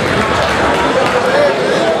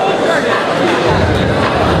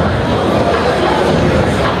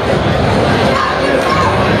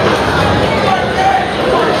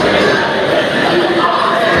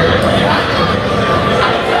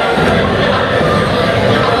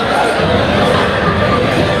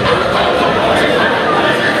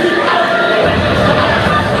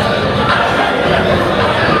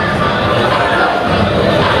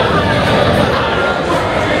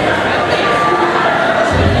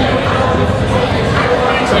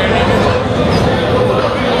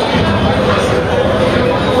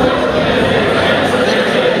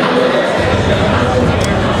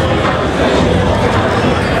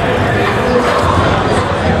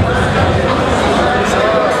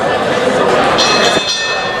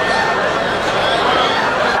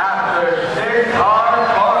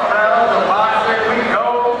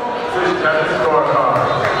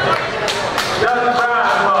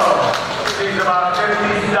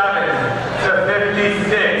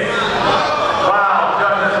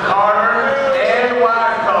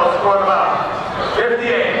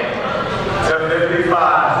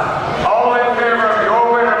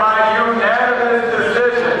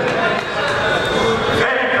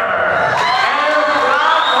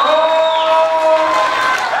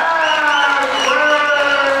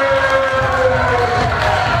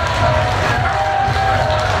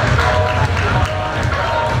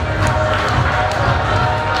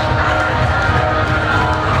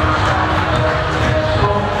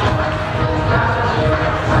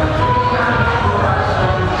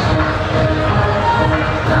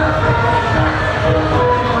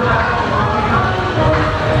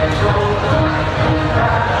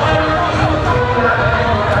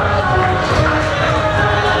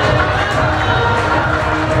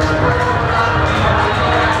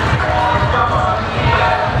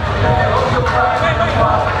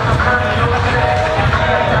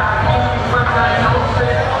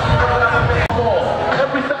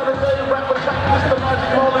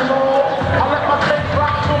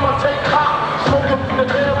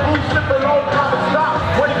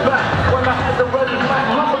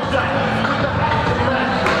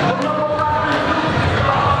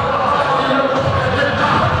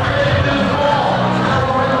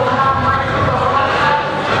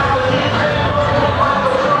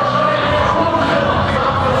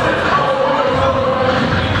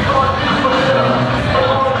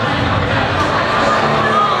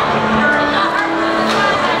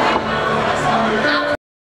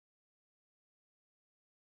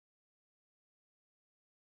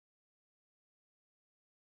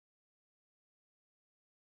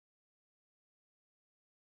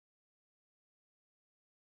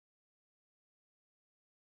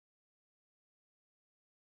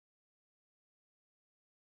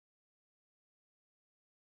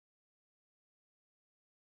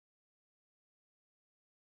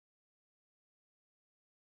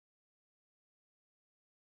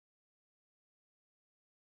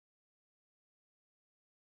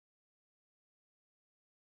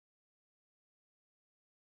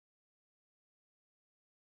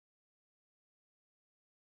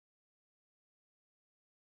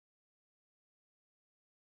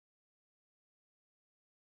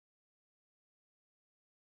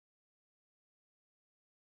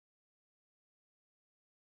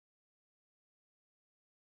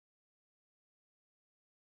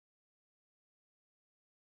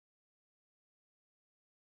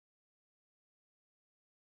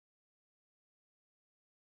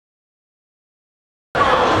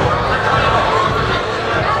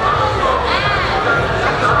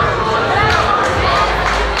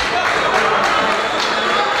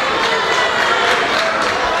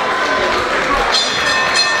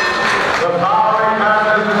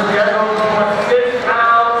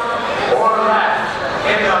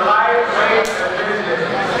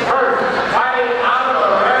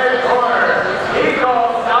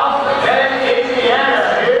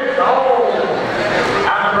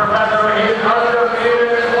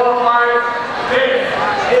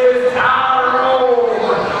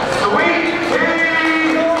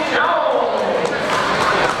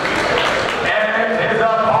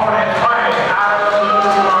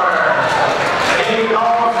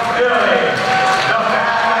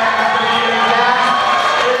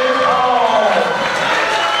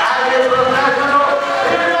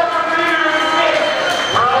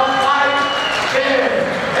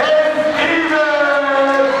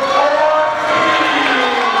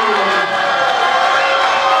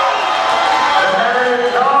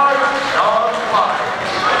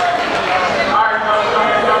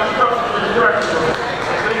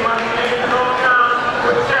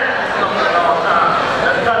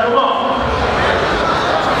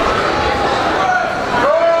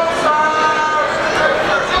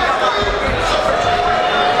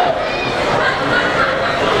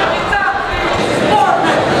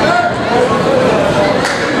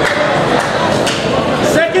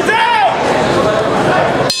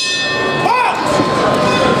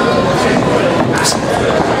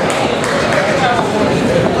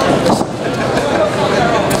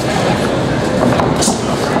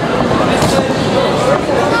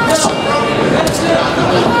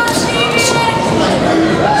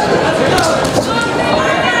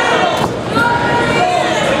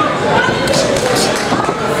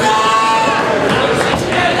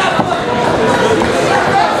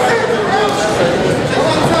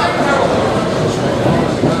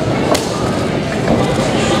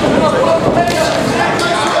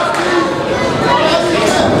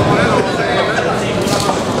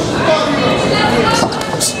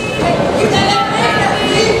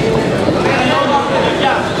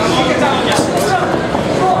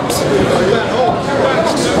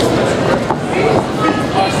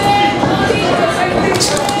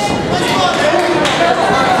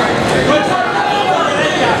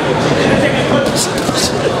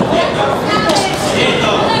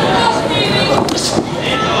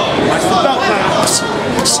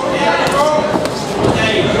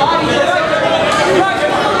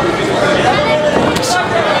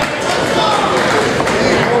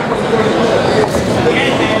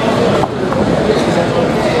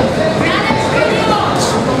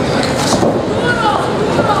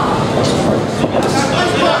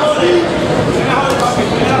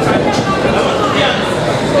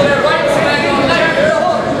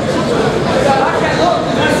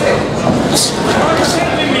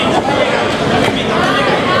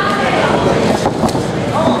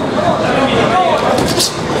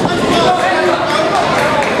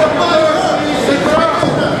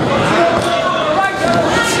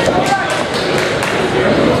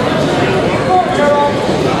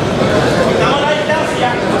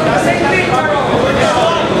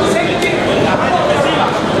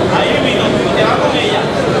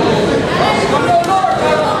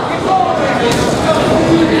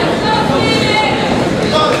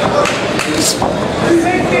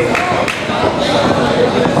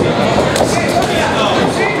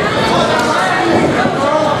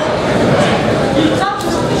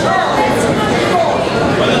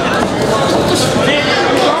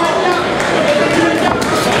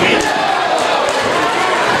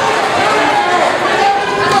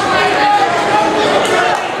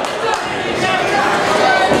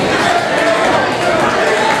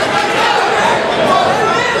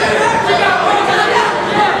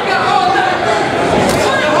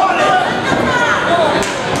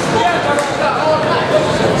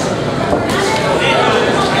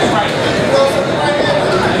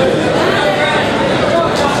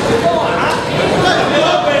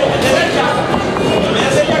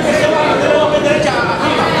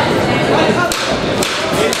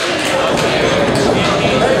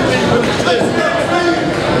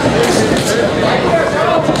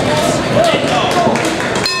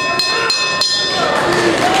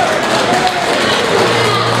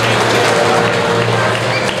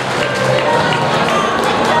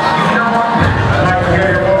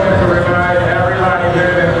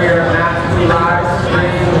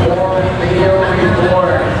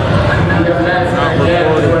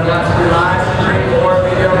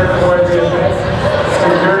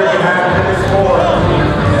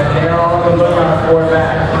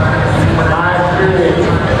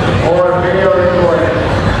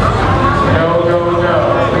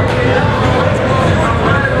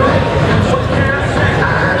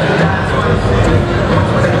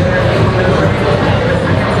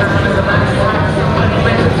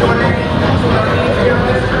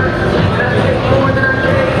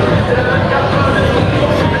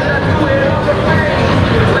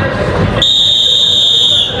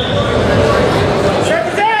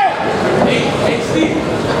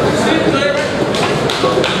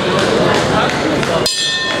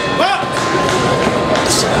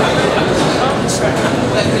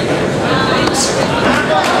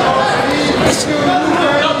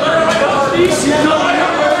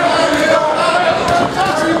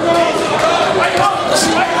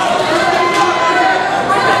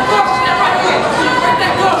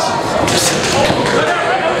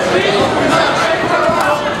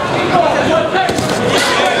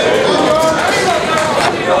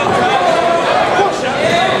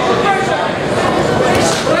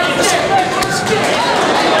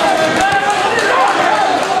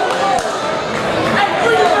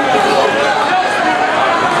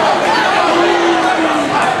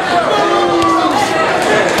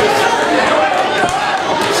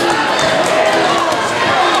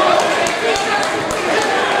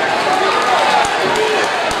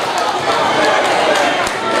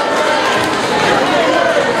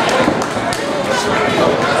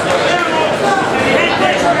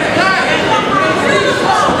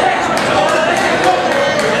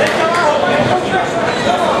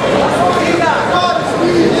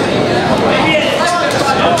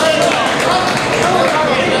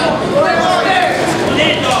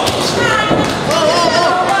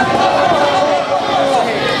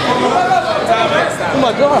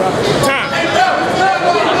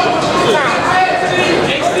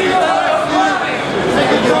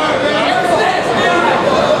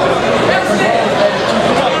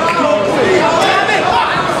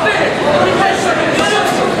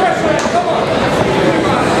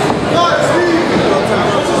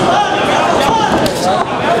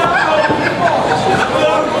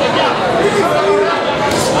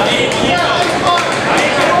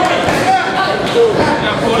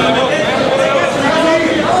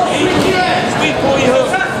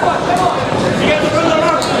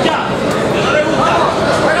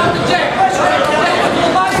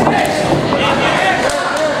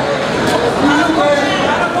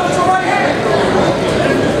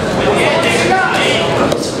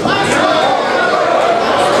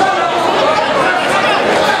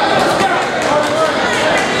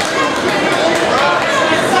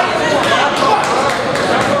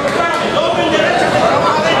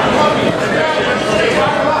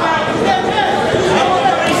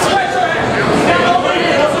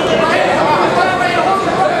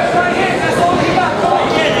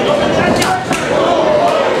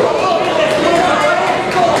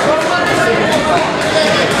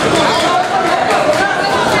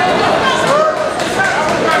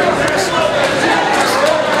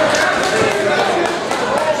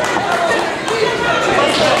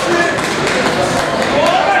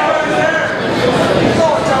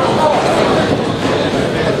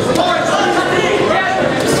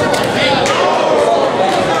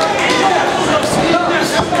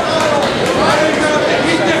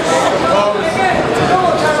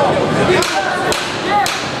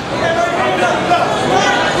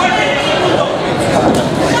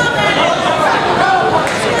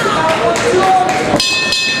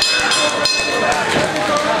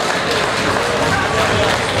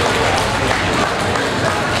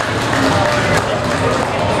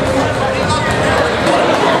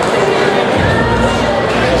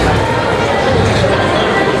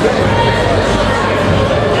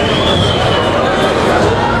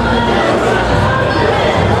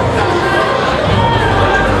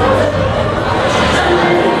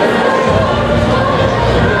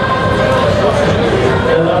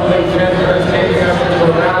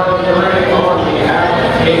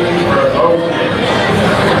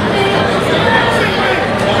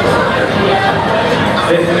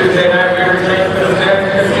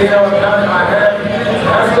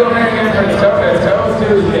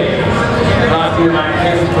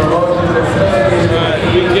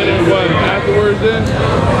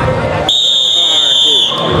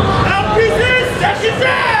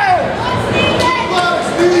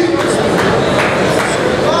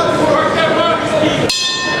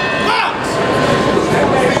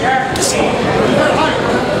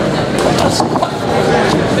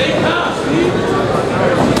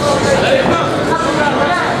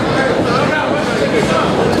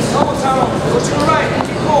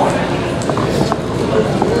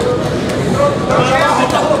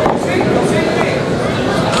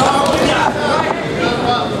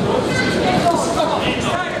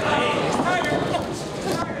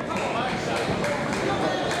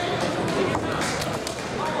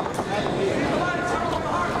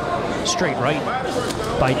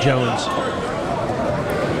 by Jones.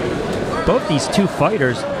 Both these two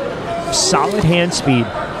fighters, solid hand speed.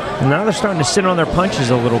 And now they're starting to sit on their punches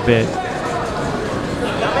a little bit.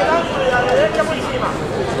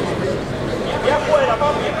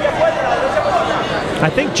 I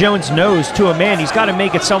think Jones knows, to a man, he's got to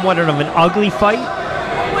make it somewhat of an ugly fight.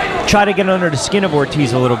 Try to get under the skin of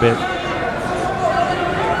Ortiz a little bit.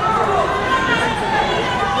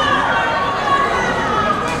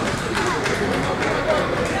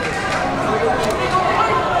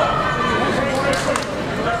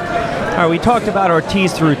 All right, we talked about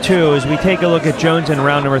Ortiz through 2. As we take a look at Jones in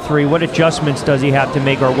round number 3, what adjustments does he have to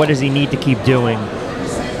make, or what does he need to keep doing?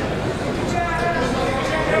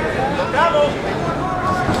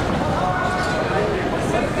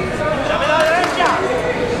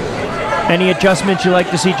 Any adjustments you like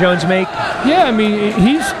to see Jones make? Yeah, I mean,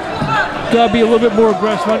 he's got to be a little bit more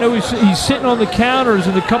aggressive. I know he's sitting on the counters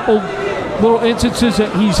in a couple little instances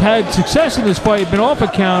that he's had success in this fight, been off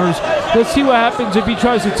of counters. Let's see what happens if he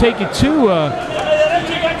tries to take it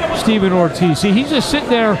to Steven Ortiz. See, he's just sitting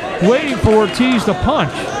there waiting for Ortiz to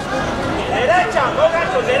punch.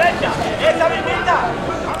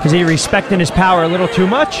 Is he respecting his power a little too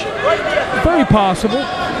much? Very possible.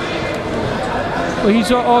 But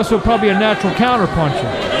he's also probably a natural counter puncher.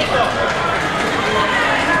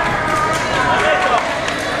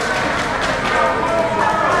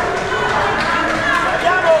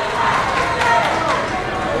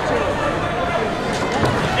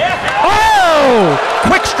 Oh!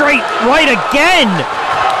 Quick straight right again!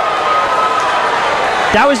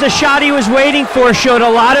 That was the shot he was waiting for. Showed a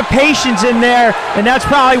lot of patience in there, and that's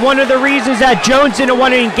probably one of the reasons that Jones didn't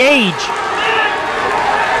want to engage.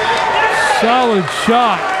 Solid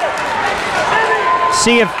shot.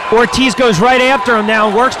 See if Ortiz goes right after him now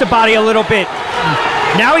and works the body a little bit.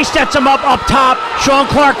 Now he sets him up top. Sean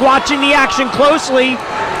Clark watching the action closely.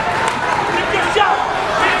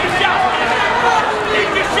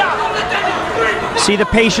 See the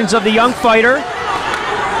patience of the young fighter.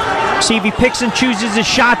 See if he picks and chooses his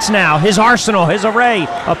shots now. His arsenal, his array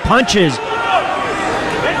of punches.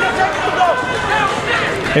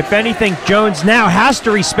 If anything, Jones now has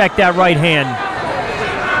to respect that right hand.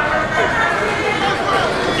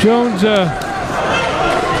 Jones,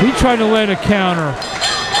 he's trying to land a counter.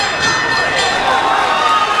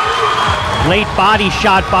 Late body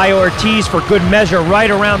shot by Ortiz for good measure right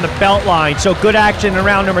around the belt line. So good action in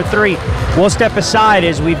round number 3. We'll step aside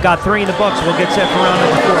as we've got 3 in the books. We'll get set for round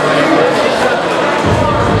number 4.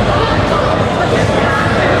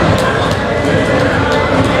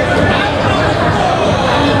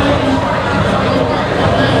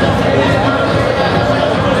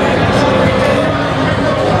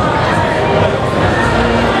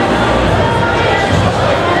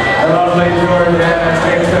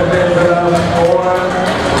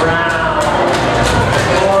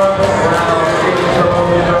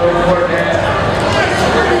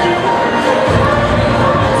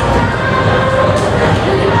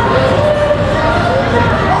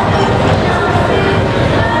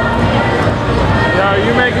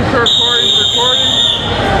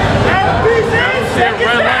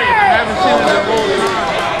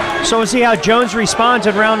 So we'll see how Jones responds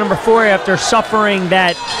in round number 4 after suffering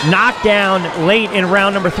that knockdown late in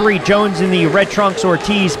round number 3. Jones in the red trunks,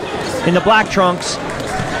 Ortiz in the black trunks.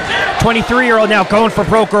 23-year-old now going for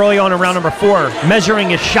broke early on in round number 4,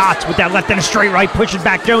 measuring his shots with that left and a straight right, pushing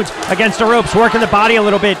back Jones against the ropes, working the body a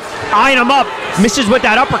little bit, eyeing him up, misses with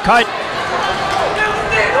that uppercut.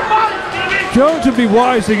 Jones would be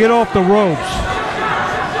wise to get off the ropes.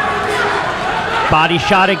 Body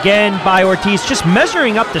shot again by Ortiz, just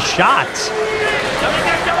measuring up the shots.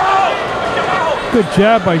 Good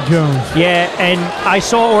jab by Jones. Yeah, and I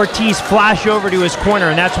saw Ortiz flash over to his corner,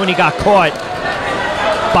 and that's when he got caught.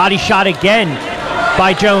 Body shot again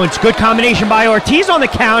by Jones. Good combination by Ortiz on the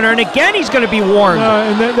counter, and again he's going to be warned.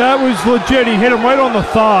 And that was legit. He hit him right on the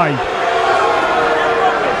thigh.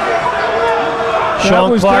 That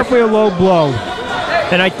was definitely a low blow.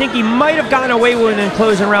 And I think he might have gotten away with it in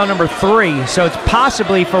closing round number 3. So it's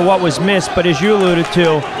possibly for what was missed, but as you alluded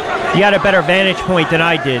to, you had a better vantage point than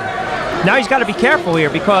I did. Now he's got to be careful here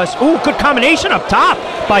because, ooh, good combination up top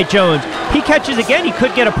by Jones. He catches again, he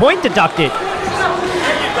could get a point deducted.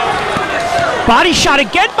 Body shot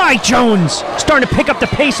again by Jones. Starting to pick up the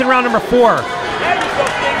pace in round number 4.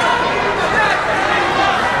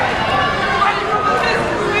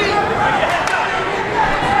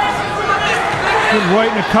 Good right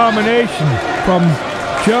in the combination from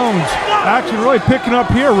Jones. Action really picking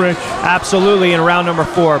up here, Rich. Absolutely in round number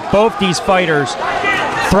 4. Both these fighters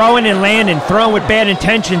throwing and landing, throwing with bad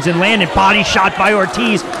intentions and landing. Body shot by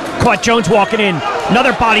Ortiz. Caught Jones walking in.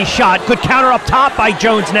 Another body shot. Good counter up top by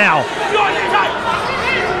Jones now.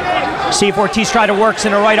 See if Ortiz try to works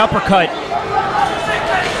in a right uppercut.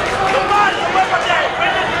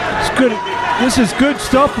 It's good. This is good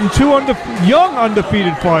stuff from two young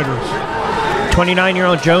undefeated fighters.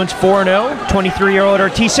 29-year-old Jones 4-0. 23-year-old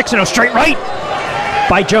Ortiz 6-0. Straight right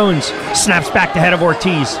by Jones. Snaps back the head of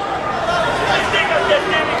Ortiz.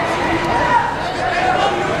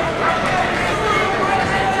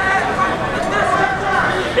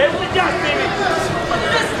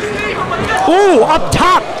 Ooh, up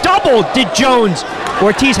top, double did Jones.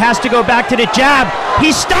 Ortiz has to go back to the jab.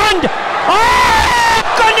 He's stunned. Oh,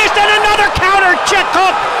 goodness, and another counter check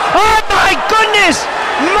hook. Oh, my goodness.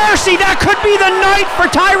 Mercy, that could be the night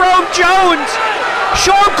for Tyrone Jones.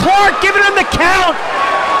 Sean Clark giving him the count.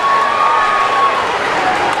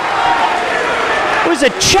 It was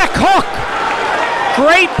a check hook.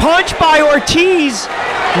 Great punch by Ortiz.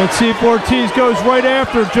 Let's see if Ortiz goes right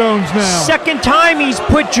after Jones now. Second time he's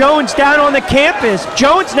put Jones down on the canvas.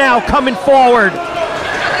 Jones now coming forward.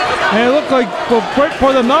 And it looked like, well, right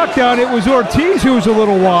before the knockdown, it was Ortiz who was a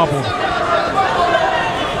little wobbled.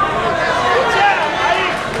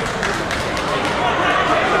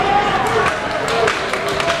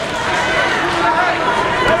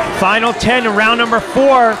 Final 10 in round number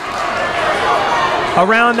 4.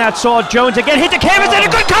 Around that saw Jones again hit the canvas and a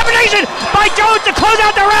good combination by Jones to close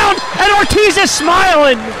out the round, and Ortiz is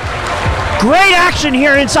smiling. Great action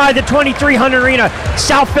here inside the 2300 Arena,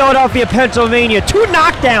 South Philadelphia, Pennsylvania. 2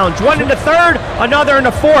 knockdowns, one in the third, another in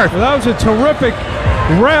the fourth. Well, that was a terrific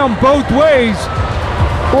round both ways.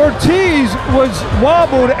 Ortiz was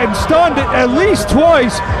wobbled and stunned at least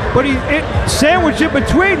twice, but sandwiched in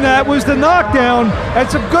between that was the knockdown.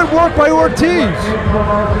 That's some good work by Ortiz.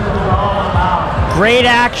 Great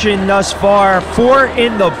action thus far. 4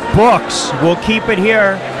 in the books. We'll keep it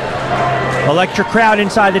here. Electric crowd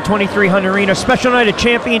inside the 2300 Arena. Special night of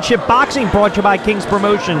championship boxing brought to you by King's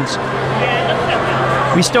Promotions.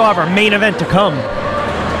 We still have our main event to come.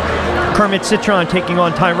 Kermit Citron taking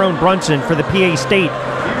on Tyrone Brunson for the PA State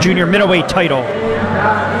Junior Middleweight title.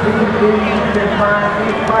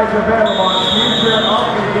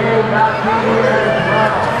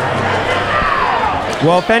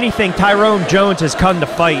 Well, if anything, Tyrone Jones has come to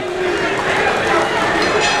fight.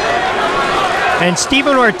 And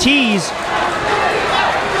Stephen Ortiz,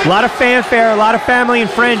 a lot of fanfare, a lot of family and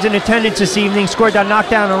friends in attendance this evening. Scored that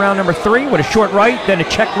knockdown in round number 3 with a short right, then a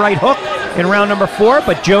check right hook in round number 4.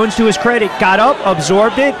 But Jones, to his credit, got up,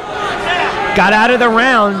 absorbed it, got out of the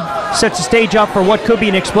round, sets the stage up for what could be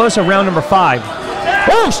an explosive round number 5.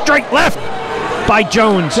 Oh, straight left by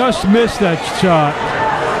Jones. Just missed that shot.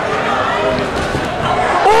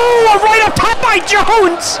 Right up top by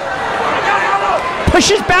Jones.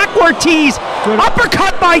 Pushes back Ortiz. Good.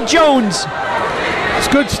 Uppercut by Jones. It's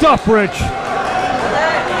good stuff, Rich.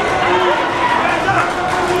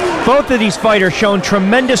 Both of these fighters shown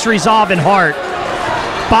tremendous resolve and heart.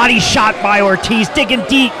 Body shot by Ortiz, digging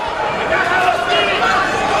deep.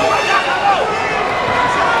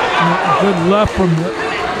 Good left from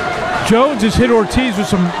Jones has hit Ortiz with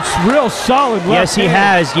some real solid left. Yes, he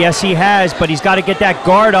has. Yes, he has. But he's got to get that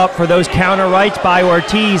guard up for those counter rights by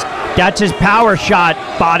Ortiz. That's his power shot.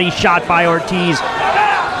 Body shot by Ortiz.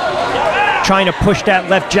 Trying to push that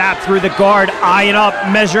left jab through the guard. Eyeing up,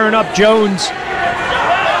 measuring up Jones.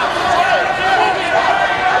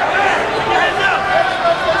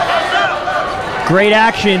 Great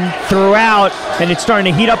action throughout. And it's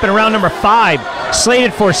starting to heat up in round number 5.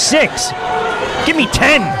 Slated for 6. Give me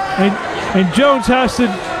 10. And Jones has to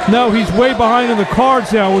know he's way behind in the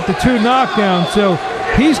cards now with the 2 knockdowns, so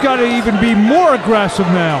he's got to even be more aggressive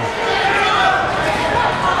now.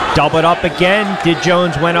 Doubled up again. Did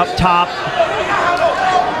Jones went up top.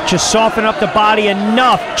 Just soften up the body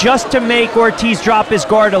enough just to make Ortiz drop his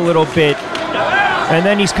guard a little bit. And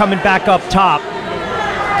then he's coming back up top.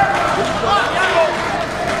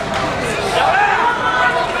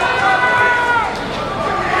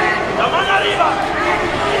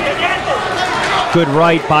 Good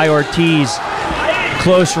right by Ortiz.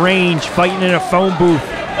 Close range, fighting in a phone booth.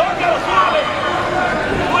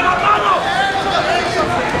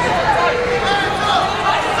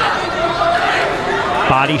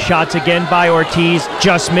 Body shots again by Ortiz.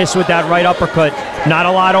 Just missed with that right uppercut. Not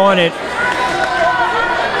a lot on it.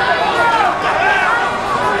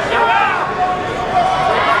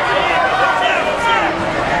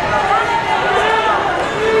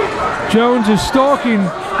 Jones is stalking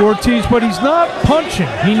Ortiz, but he's not punching.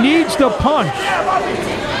 He needs to punch.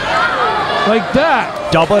 Like that.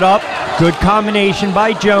 Doubled up. Good combination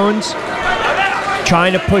by Jones.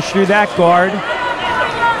 Trying to push through that guard.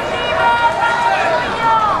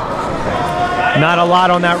 Not a lot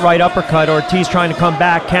on that right uppercut. Ortiz trying to come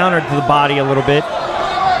back, countered to the body a little bit.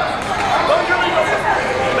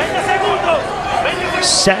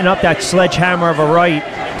 Setting up that sledgehammer of a right.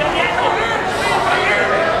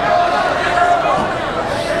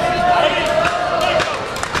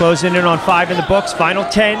 Closing in on 5 in the books, final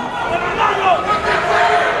 10.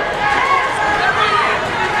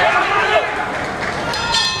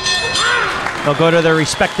 They'll go to their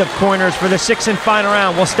respective corners for the 6th and final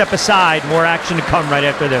round. We'll step aside. More action to come right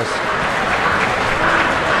after this.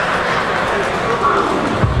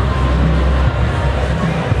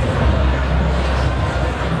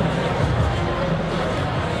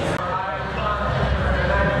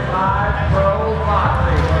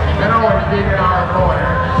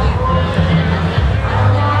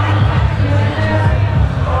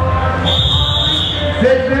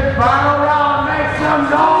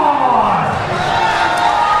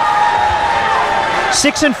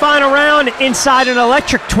 Sixth and final round inside an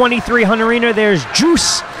electric 2300 arena. There's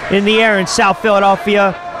juice in the air in South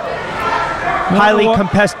Philadelphia. Highly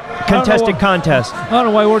contested contest. I don't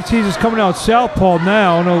know why Ortiz is coming out southpaw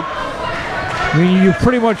now. I mean, you're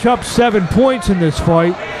pretty much up 7 points in this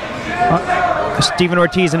fight. Steven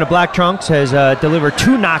Ortiz in the black trunks has delivered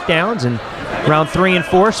 2 knockdowns in round 3 and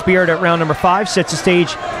 4. Speared at round number 5 sets the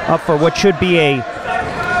stage up for what should be a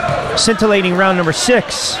scintillating round number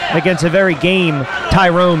 6 against a very game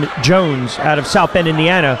Tyrone Jones out of South Bend,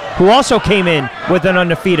 Indiana, who also came in with an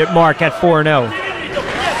undefeated mark at 4-0.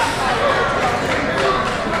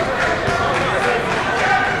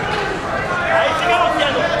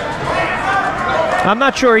 I'm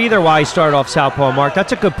not sure either why he started off southpaw, Mark.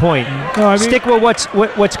 That's a good point. No, I mean, stick with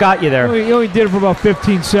what's got you there. He only did it for about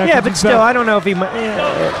 15 seconds. Yeah, but still, I don't know if he might.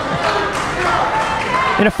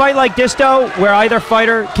 In a fight like this, though, where either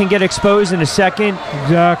fighter can get exposed in a second.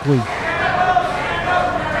 Exactly.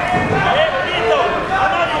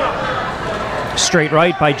 Straight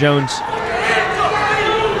right by Jones.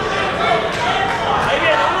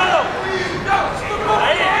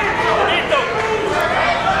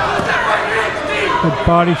 Good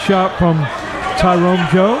body shot from Tyrone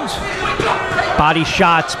Jones. Body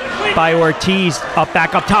shots by Ortiz.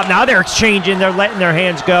 Back up top. Now they're exchanging. They're letting their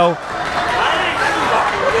hands go.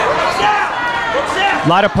 A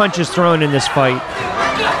lot of punches thrown in this fight.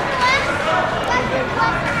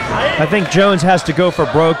 I think Jones has to go for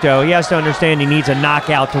broke, though. He has to understand he needs a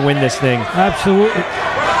knockout to win this thing. Absolutely.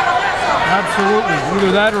 Absolutely.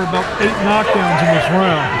 Either that or about 8 knockdowns in this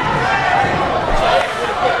round.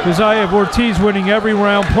 Because I have Ortiz winning every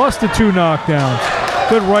round plus the 2 knockdowns.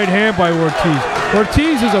 Good right hand by Ortiz.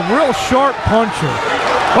 Ortiz is a real sharp puncher.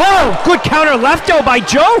 Oh, good counter lefto by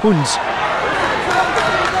Jones.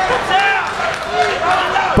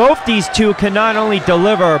 Both these two can not only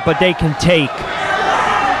deliver, but they can take.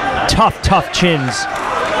 Tough chins.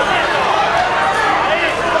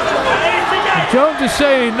 Jones is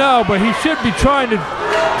saying no, but he should be trying to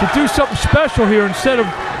do something special here instead of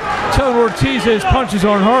telling Ortiz that his punches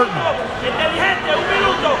aren't hurting.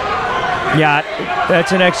 Yeah,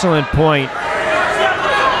 that's an excellent point.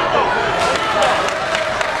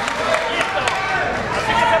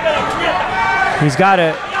 He's got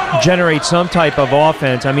to generate some type of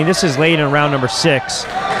offense. I mean, this is late in round number 6.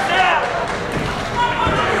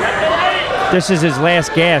 This is his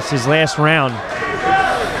last gas, his last round.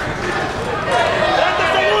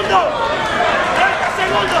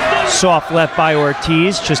 Soft left by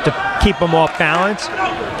Ortiz just to keep him off balance.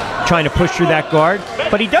 Trying to push through that guard.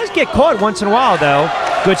 But he does get caught once in a while, though.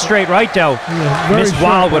 Good straight right, though. Yeah, missed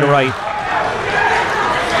wild with a right.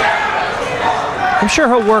 I'm sure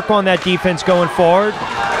he'll work on that defense going forward.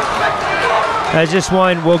 As this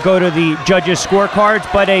one will go to the judges' scorecards,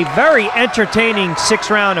 but a very entertaining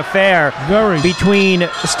 6-round affair between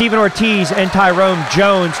Steven Ortiz and Tyrone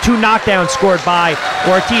Jones. 2 knockdowns scored by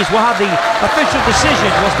Ortiz. We'll have the official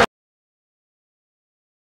decision.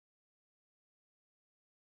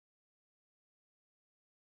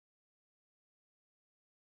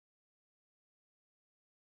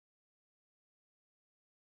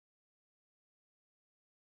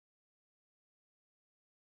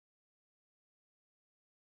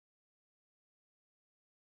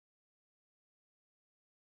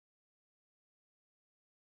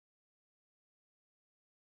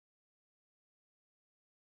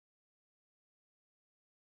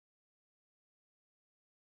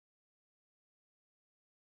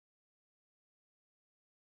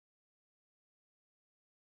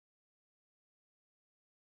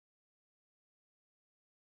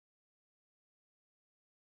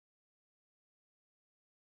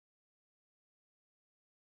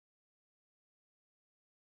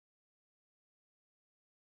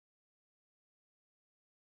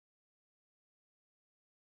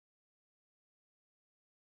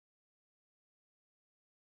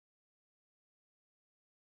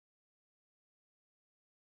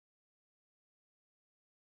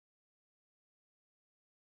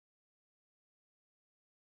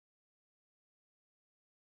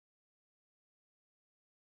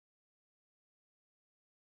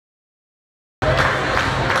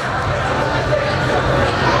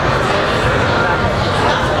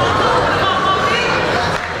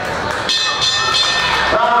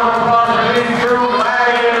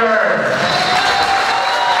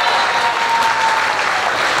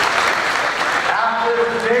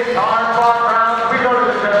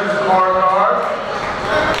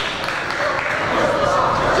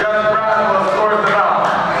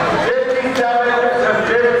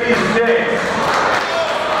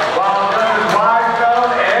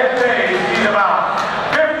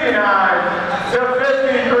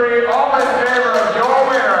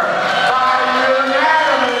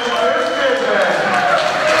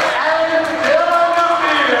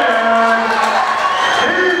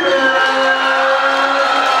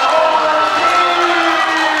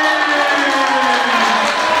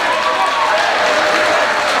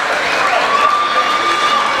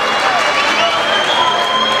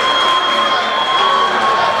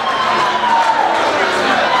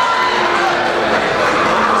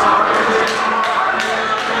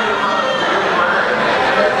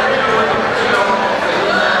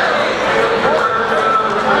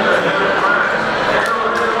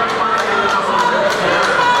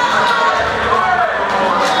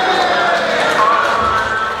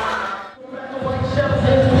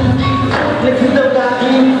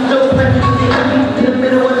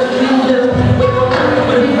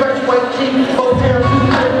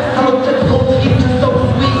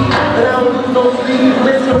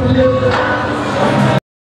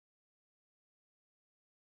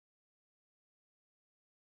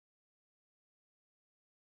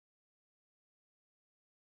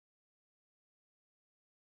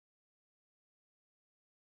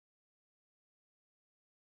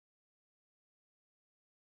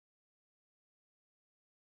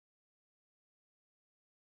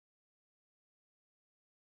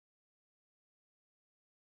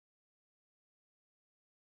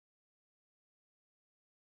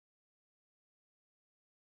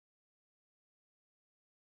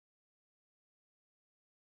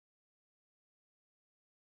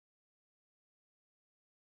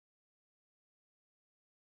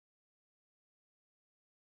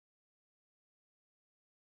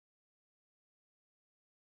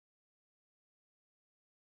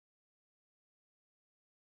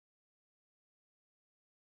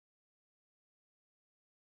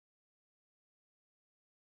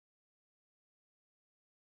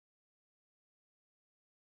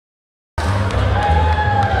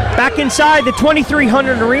 Back inside the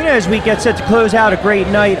 2300 Arena as we get set to close out a great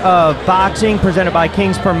night of boxing presented by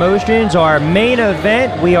King's Promotions. Our main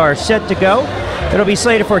event, we are set to go. It'll be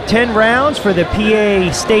slated for 10 rounds for the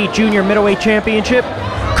PA State Junior Middleweight Championship.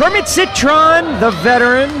 Kermit Citron, the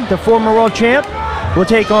veteran, the former world champ, will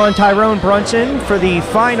take on Tyrone Brunson for the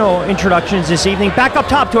final introductions this evening. Back up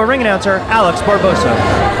top to our ring announcer, Alex Barbosa.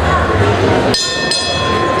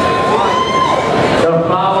 The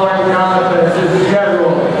following contest is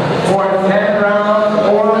scheduled for 10 rounds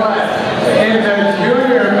or less in the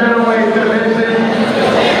junior middleweight division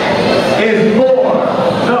is for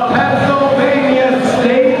the Pennsylvania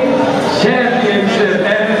State Championship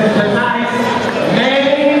and is tonight's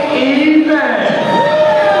main event.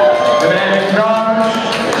 The man in charge,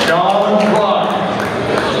 Sean Clark.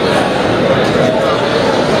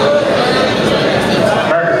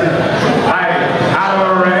 First, out of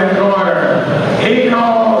the red corner, he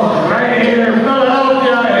calls right here,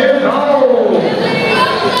 Philadelphia, his home.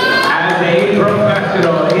 As a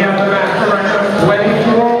professional, he has a master record of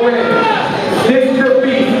 24 wins, 6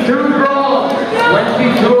 defeats, 2 draws,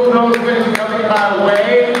 22 of those wins coming by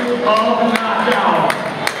way of knockout.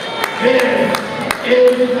 This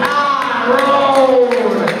is Tyrone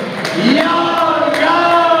Young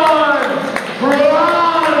Gun Brunson.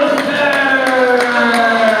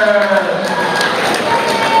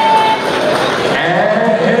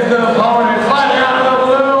 And his opponent fighting out of the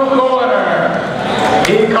blue corner.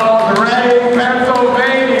 He calls Reading,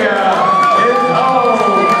 Pennsylvania his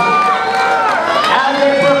home. As a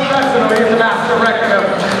professional, he has a master record of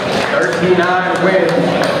 39 wins,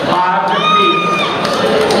 5 defeats,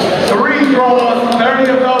 3 draws, 30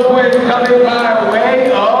 of those wins coming by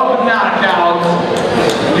way of knockouts.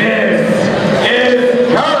 This is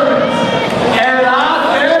Kermit and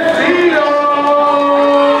Asesino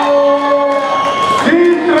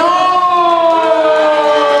Citron.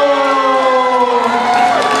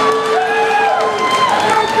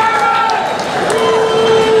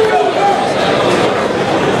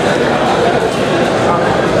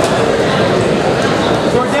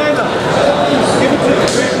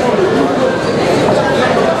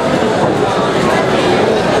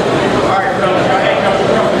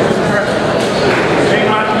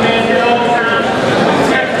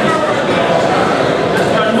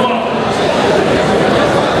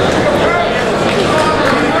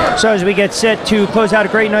 So as we get set to close out a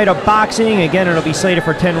great night of boxing, again, it'll be slated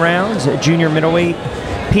for 10 rounds, junior middleweight,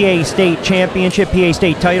 PA State Championship, PA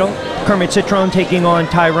State title. Kermit Citron taking on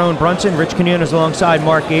Tyrone Brunson. Rich Quinones alongside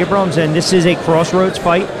Mark Abrams, and this is a crossroads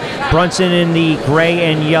fight. Brunson in the gray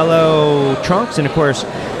and yellow trunks, and of course,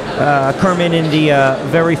 Kermit in the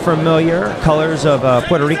very familiar colors of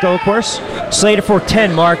Puerto Rico, of course. Slated for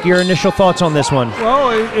 10, Mark. Your initial thoughts on this one?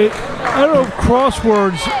 Well, I don't know if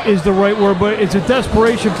crosswords is the right word, but it's a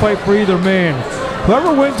desperation fight for either man.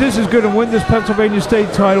 Whoever wins this is going to win this Pennsylvania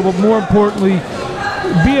State title, but more importantly,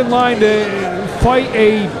 be in line to fight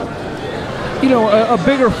a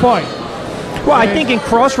bigger fight. Well, I think in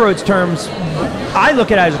crossroads terms, I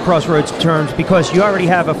look at it as a crossroads terms because you already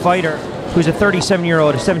have a fighter who's a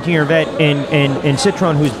 37-year-old, a 17-year vet in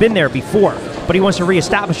Citron who's been there before, but he wants to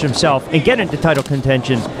reestablish himself and get into title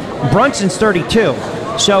contention. Brunson's 32.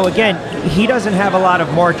 So again, he doesn't have a lot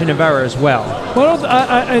of margin of error as well. Well,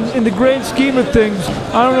 in the grand scheme of things,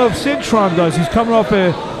 I don't know if Citron does. He's coming off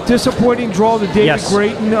a disappointing draw to David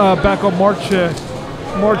Grayton back on March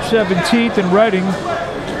 17th in Reading.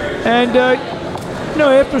 And,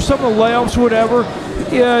 after some of the layoffs or whatever,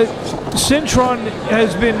 Cintron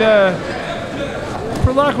has been,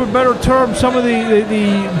 for lack of a better term, some of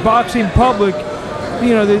the boxing public,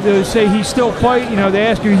 you know, they say he's still fighting. You know, they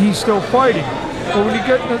ask you he's still fighting. But when you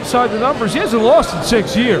get inside the numbers, he hasn't lost in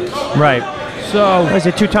 6 years. Right. So he's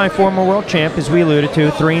a two-time former world champ, as we alluded to,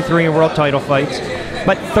 3-3 in world title fights,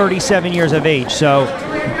 but 37 years of age. So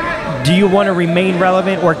do you want to remain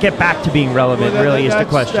relevant or get back to being relevant, well, is the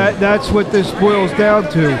question. That's what this boils down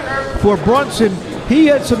to. For Brunson, he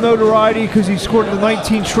had some notoriety because he scored the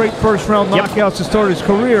 19 straight first-round knockouts to start his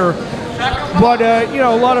career. But, you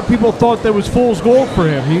know, a lot of people thought there was fool's gold for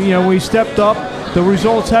him. You know, when he stepped up, the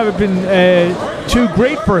results haven't been too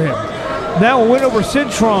great for him. Now a win over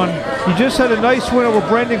Cintron. He just had a nice win over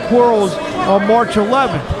Brandon Quarles on March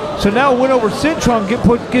 11th. So now a win over Cintron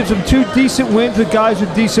gives him 2 decent wins with guys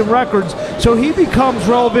with decent records. So he becomes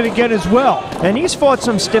relevant again as well. And he's fought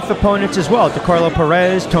some stiff opponents as well. DeCarlo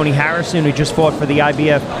Perez, Tony Harrison, who just fought for the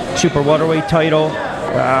IBF Super Welterweight title.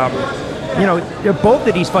 You know, both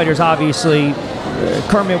of these fighters, obviously,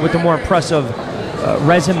 Kermit with the more impressive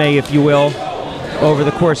resume, if you will, over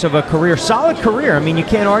the course of a career. Solid career. I mean, you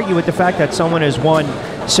can't argue with the fact that someone has won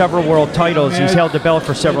several world titles. He's held the belt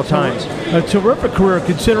for several times. A terrific career,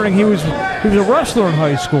 considering he was a wrestler in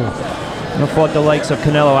high school. He fought the likes of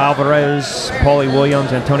Canelo Alvarez, Paulie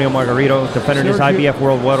Williams, Antonio Margarito, defended his IBF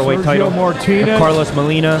World Welterweight title. Martinez. Carlos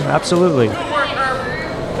Molina, absolutely.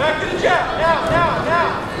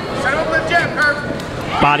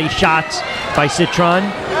 Body shots by Cintron.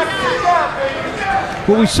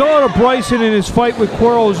 What we saw out of Bryson in his fight with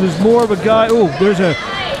Quarles was more of a guy. Oh, there's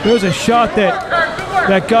a shot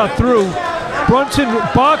that got through. Brunson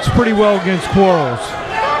boxed pretty well against Quarles.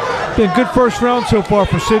 Been a good first round so far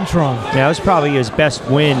for Cintron. Yeah, that was probably his best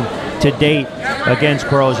win to date against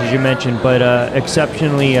Quarles, as you mentioned, but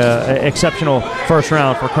exceptional first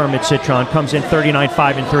round for Kermit Cintron. Comes in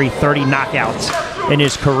 39-5-3, 30 knockouts in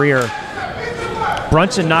his career.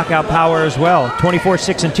 Brunson knockout power as well,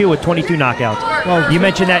 24-6-2 with 22 knockouts. Well, you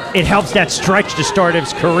mentioned that it helps that stretch to start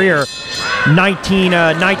his career,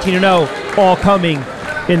 19-0, all coming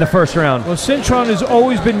in the first round. Well, Cintron has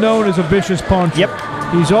always been known as a vicious puncher. Yep.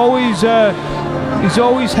 He's always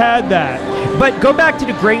had that. But go back to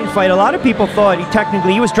the Grayton fight. A lot of people thought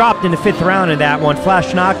he was dropped in the 5th round in that one,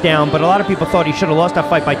 flash knockdown, but a lot of people thought he should have lost that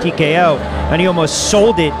fight by TKO, and he almost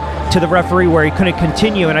sold it to the referee where he couldn't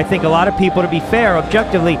continue. And I think a lot of people, to be fair,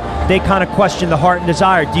 objectively, they kind of question the heart and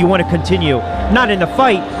desire. Do you want to continue? Not in the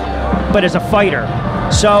fight, but as a fighter.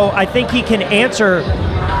 So I think he can answer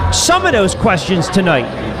some of those questions tonight.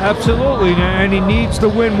 Absolutely, and he needs to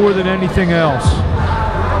win more than anything else.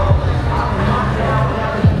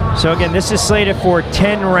 So again, this is slated for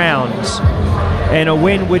 10 rounds, and a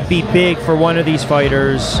win would be big for one of these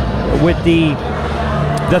fighters, with the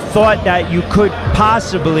thought that you could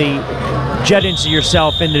possibly jet into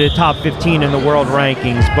yourself into the top 15 in the world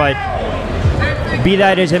rankings. But be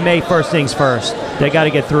that as it may, first things first, they got to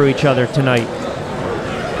get through each other tonight.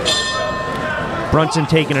 Brunson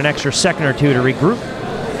taking an extra second or two to regroup.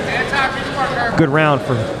 Good round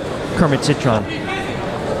for Kermit Cintron.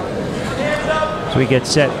 So we get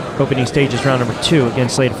set, opening stages round number 2, again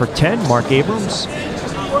slated for 10. Mark Abrams.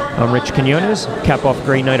 I'm Rich Quinones. Cap off a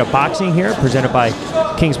great night of boxing here, presented by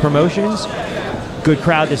King's Promotions. Good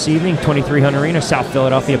crowd this evening, 2300 Arena, South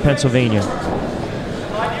Philadelphia, Pennsylvania.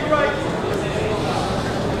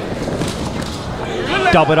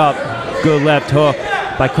 Doubled up, good left hook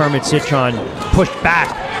by Kermit Cintron. Pushed back,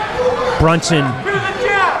 Brunson.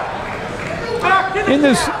 In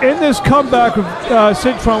this comeback of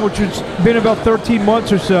Cintron, which has been about 13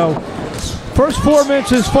 months or so, first 4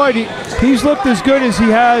 minutes of his fight, he's looked as good as he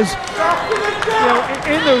has, you know,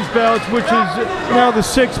 in those bouts, which is now the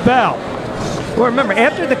 6th bout. Well, remember,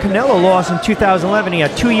 after the Canelo loss in 2011, he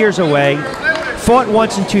had 2 years away, fought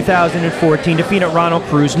once in 2014, defeated Ronald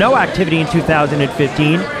Cruz, no activity in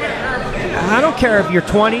 2015. I don't care if you're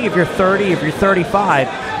 20, if you're 30, if you're 35,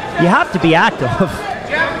 you have to be active.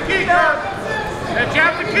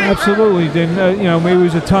 Absolutely. Then, you know, maybe it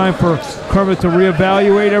was a time for Kermit to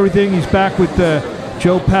reevaluate everything. He's back with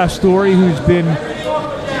Joe Pastore, who's been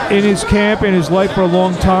in his camp, in his life for a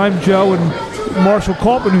long time. Joe and Marshall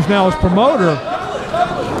Kaufman, who's now his promoter,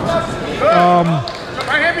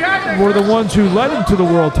 were the ones who led him to the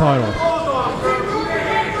world title.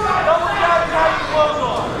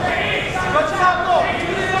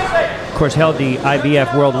 Of course, held the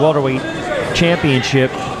IBF World Welterweight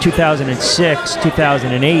Championship 2006,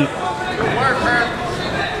 2008.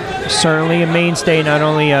 Certainly a mainstay, not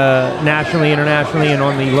only nationally, internationally, and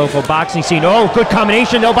on the local boxing scene. Oh, good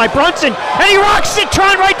combination though by Brunson, and he rocks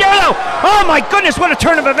Cintron right there though. Oh my goodness, what a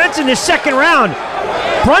turn of events in this second round.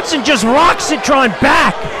 Brunson just rocks Citron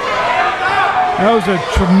back. That was a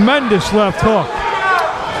tremendous left hook.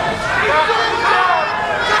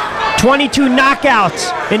 22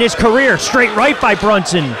 knockouts in his career, straight right by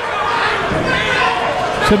Brunson.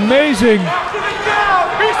 It's amazing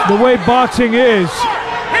the way boxing is.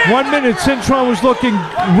 1 minute, Citron was looking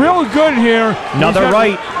real good here. Another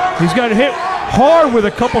right. He's got hit hard with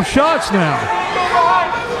a couple shots now.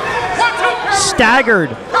 Staggered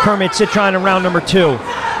Kermit Citron in round number 2.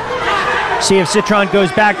 See if Citron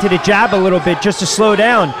goes back to the jab a little bit just to slow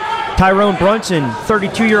down. Tyrone Brunson,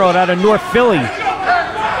 32-year-old out of North Philly.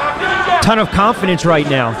 Ton of confidence right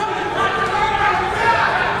now.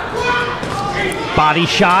 Body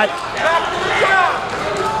shot.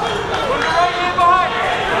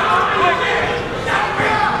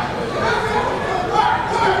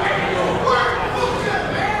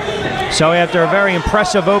 So after a very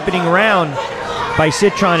impressive opening round by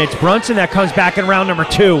Citron, it's Brunson that comes back in round number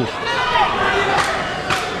 2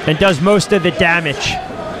 and does most of the damage.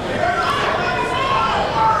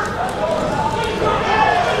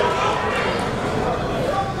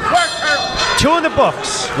 Two in the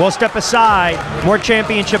books. We'll step aside. More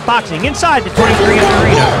championship boxing inside the 23-inch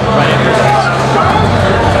arena right after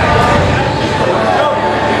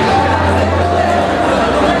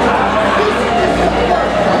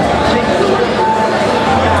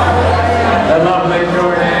The lovely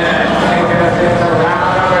Jordan taking us into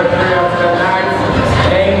round number 3 of the night.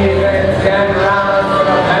 Ladies and 10 rounds for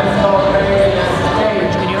the Pennsylvania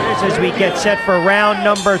State. Quinones as we get set for round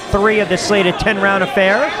number 3 of the slated 10-round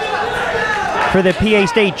affair. For the PA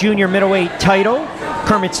State Junior Middleweight title,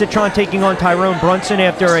 Kermit Citron taking on Tyrone Brunson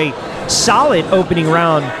after a solid opening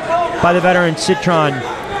round by the veteran Citron.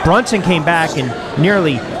 Brunson came back and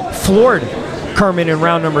nearly floored Kermit in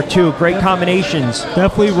round number 2. Great combinations.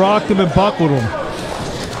 Definitely rocked him and buckled him.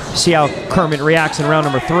 See how Kermit reacts in round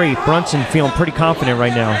number 3. Brunson feeling pretty confident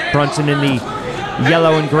right now. Brunson in the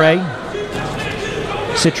yellow and gray.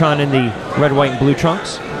 Citron in the red, white, and blue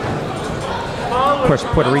trunks. Of course,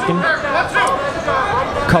 Puerto Rican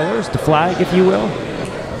colors, the flag, if you will.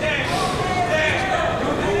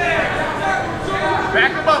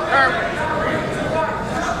 Back him up, Kermit.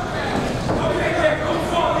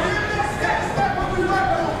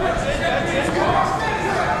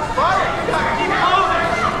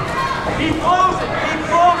 Keep closing.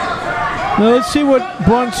 Now let's see what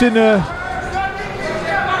Brunson.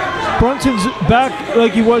 Brunson's back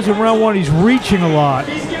like he was in round 1. He's reaching a lot.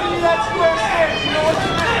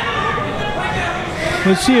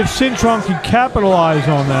 Let's see if Citron can capitalize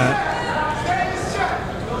on that.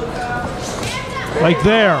 Like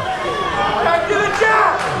there.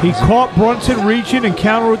 He caught Brunson reaching and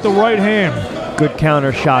countered with the right hand. Good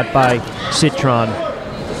counter shot by Citron.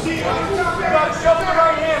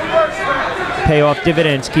 Pay off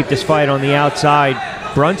dividends, keep this fight on the outside.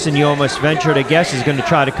 Brunson, you almost venture to guess, is going to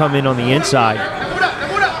try to come in on the inside.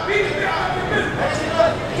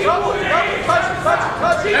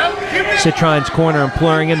 Citron's corner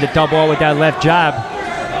imploring him to double with that left jab.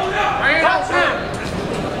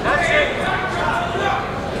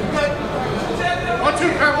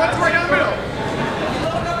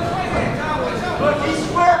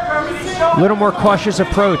 A little more cautious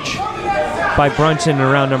approach by Brunson in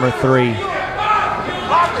round number 3.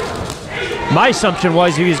 My assumption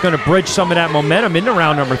was he was going to bridge some of that momentum into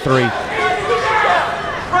round number 3.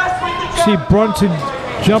 See Brunson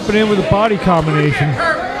jumping in with a body combination.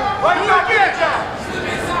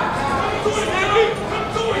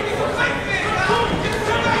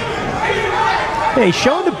 Yeah, he's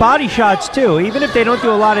showing the body shots too. Even if they don't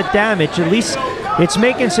do a lot of damage, at least it's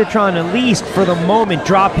making Citron, at least for the moment,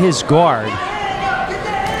 drop his guard.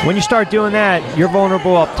 When you start doing that, you're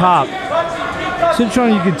vulnerable up top.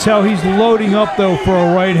 Citron, you can tell he's loading up though for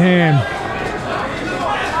a right hand.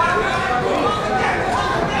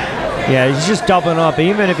 Yeah, he's just doubling up.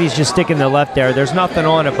 Even if he's just sticking the left there, there's nothing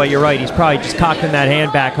on it, but you're right. He's probably just cocking that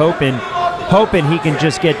hand back, hoping he can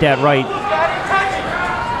just get that right.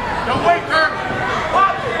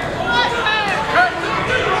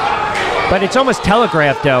 But it's almost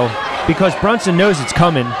telegraphed, though, because Brunson knows it's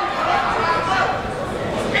coming.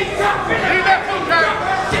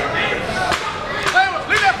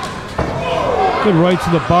 Good right to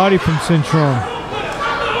the body from Citron.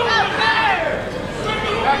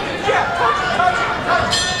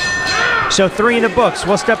 So 3 in the books.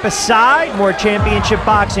 We'll step aside. More championship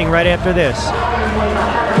boxing right after this.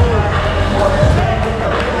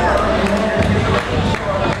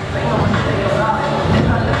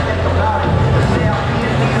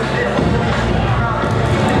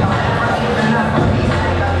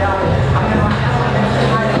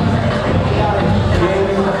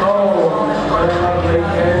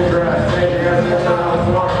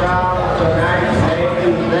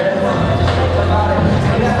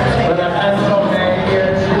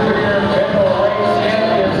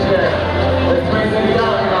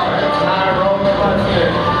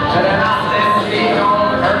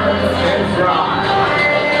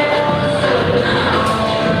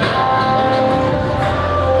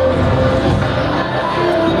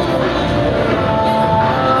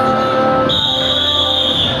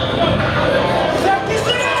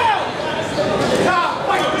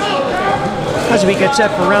 As we get set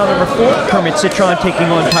for round number 4, Kermit Citron taking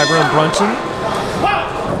on Tyrone Brunson.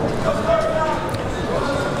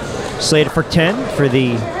 Slated for 10 for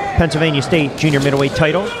the Pennsylvania State Junior Middleweight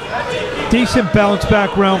title. Decent bounce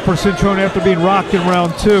back round for Citron after being rocked in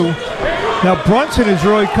round 2. Now Brunson is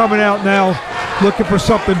really coming out now looking for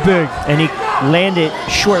something big. And he landed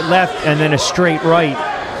short left and then a straight right.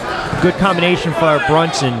 Good combination for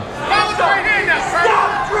Brunson. Stop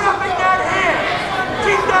dropping that hand.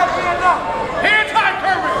 Keep that hand up. Hands high,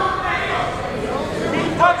 Kermit.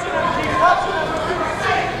 Keep touching him. Keep touching him.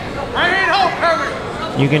 I ain't home, Kermit.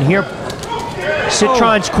 You can hear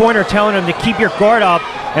Citron's corner telling him to keep your guard up,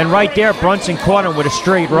 and right there Brunson caught him with a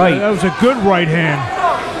straight right. That was a good right hand.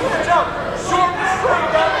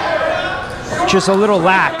 Just a little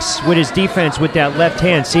lax with his defense with that left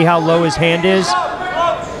hand. See how low his hand is?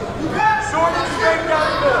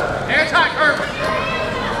 Hands high, Kermit.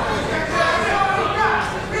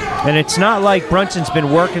 And it's not like Brunson's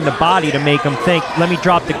been working the body to make him think, let me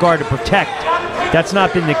drop the guard to protect. That's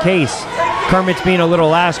not been the case. Kermit's being a little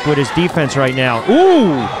lax with his defense right now.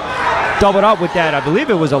 Ooh! Doubled up with that. I believe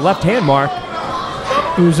it was a left hand, Mark.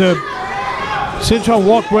 It was a... Citron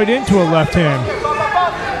walked right into a left hand.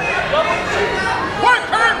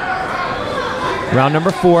 Round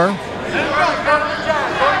number 4.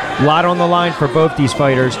 A lot on the line for both these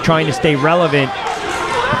fighters, trying to stay relevant,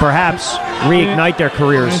 perhaps reignite their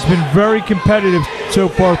careers. It's been very competitive so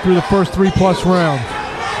far through the first 3+ rounds.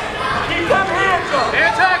 Keep them hands up.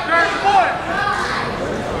 Hands high, Kermit. One.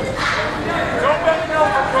 Don't bend it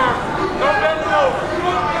over, Kermit. Don't bend it over.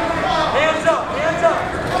 Hands up. Hands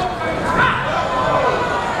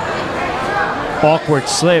up. Awkward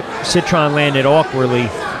slip. Citron landed awkwardly.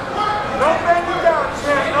 Don't bend it down,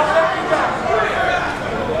 champ. Don't bend it down.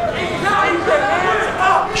 Keep the hands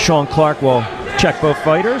up. Sean Clark will check both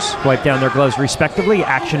fighters, wipe down their gloves respectively.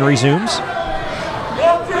 Action resumes.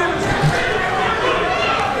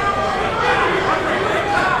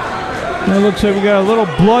 Now it looks like we got a little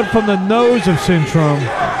blood from the nose of Citron.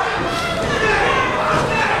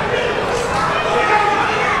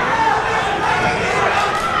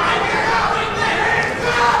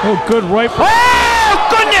 Oh, good right. Oh,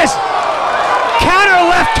 goodness! Counter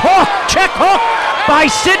left hook, check hook by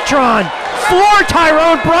Citron. Floor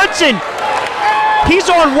Tyrone Brunson. He's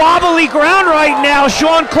on wobbly ground right now.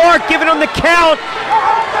 Sean Clark giving him the count.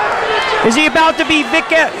 Is he about to be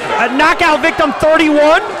knockout victim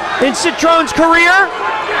 31 in Citron's career?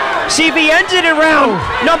 See if he ends it in round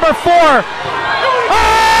number 4.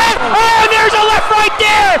 Oh, there's a left right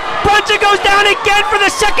there. Brunson goes down again for the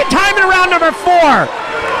second time in round number 4.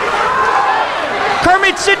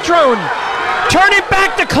 Kermit Citron turning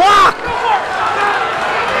back the clock.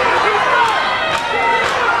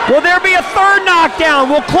 Will there be a third knockdown?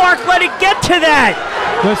 Will Clark let it get to that?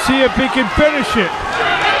 Let's see if he can finish it.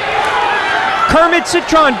 Kermit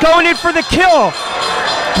Citron going in for the kill.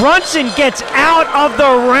 Brunson gets out of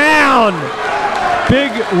the round.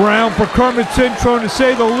 Big round for Kermit Citron, to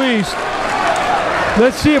say the least.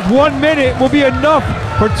 Let's see if 1 minute will be enough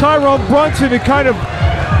for Tyrone Brunson to kind of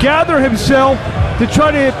gather himself to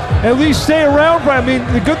try to at least stay around. I mean,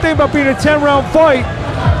 the good thing about being a 10-round fight,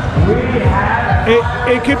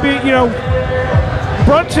 it could be, you know,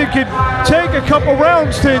 Brunson could take a couple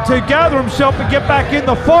rounds to gather himself and get back in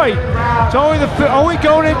the fight. It's only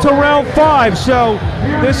going into round 5, so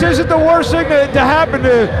this isn't the worst thing to happen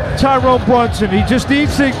to Tyrone Brunson. He just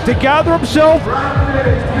needs to gather himself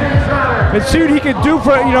and see what he can do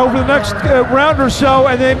for, you know, over the next round or so,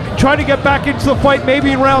 and then try to get back into the fight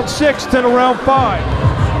maybe in round 6 to round 5.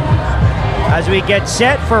 As we get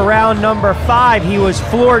set for round number 5, he was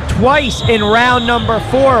floored twice in round number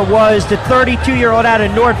 4, was the 32-year-old out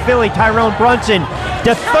of North Philly, Tyrone Brunson.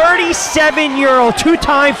 The 37-year-old,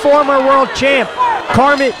 two-time former world champ,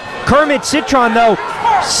 Kermit Citron, though,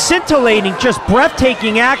 scintillating, just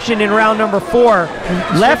breathtaking action in round number 4.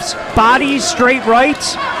 Lefts, bodies, straight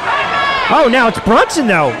rights. Oh, now it's Brunson,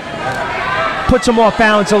 though. Puts him off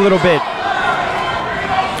balance a little bit.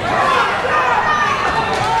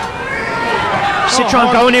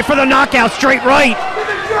 Citron going in for the knockout, straight right.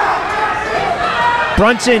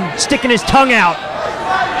 Brunson sticking his tongue out.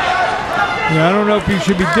 Yeah, I don't know if he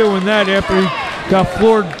should be doing that after he got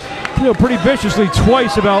floored, you know, pretty viciously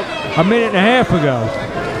twice about a minute and a half ago.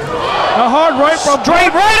 A hard right from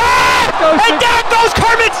straight right. Oh! And down goes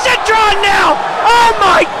Kermit Citron now. Oh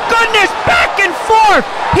my goodness, back and forth.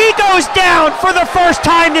 He goes down for the first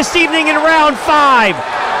time this evening in round 5.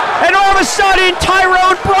 And all of a sudden,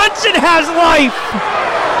 Tyrone Brunson has life.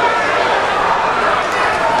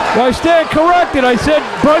 Well, I stand corrected. I said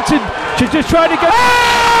Brunson should just try to get...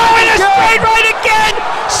 Oh! Oh, and a straight right again!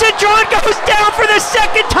 Citron goes down for the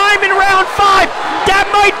second time in round 5. That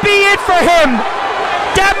might be it for him.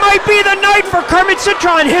 That might be the night for Kermit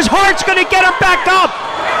Citron. His heart's going to get him back up.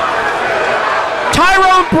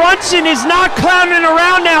 Tyrone Brunson is not clowning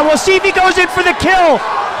around now. We'll see if he goes in for the kill.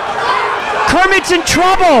 Kermit's in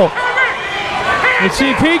trouble. Let's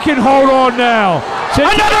see if he can hold on now.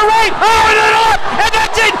 Another right! Oh, and an up! And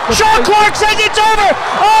that's it! Sean Clark says it's over!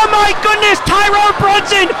 Oh my goodness! Tyrone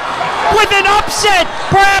Brunson with an upset!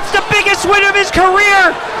 Perhaps the biggest win of his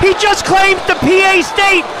career! He just claimed the PA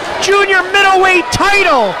State Junior Middleweight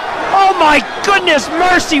title! Oh my goodness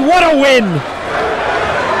mercy, what a win!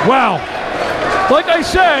 Wow. Like I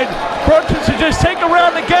said, Brunson should just take a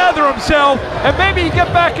round to gather himself and maybe get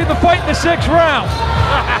back in the fight in the 6th round.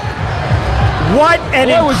 What an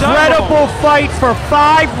incredible fight for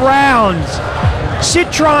 5 rounds.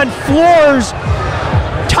 Citron floors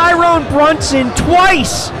Tyrone Brunson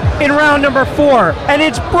twice in round number 4. And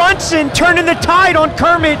it's Brunson turning the tide on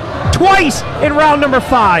Kermit twice in round number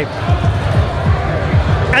 5.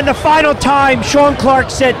 And the final time, Sean Clark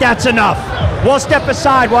said that's enough. We'll step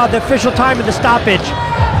aside. We'll have the official time of the stoppage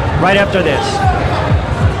right after this.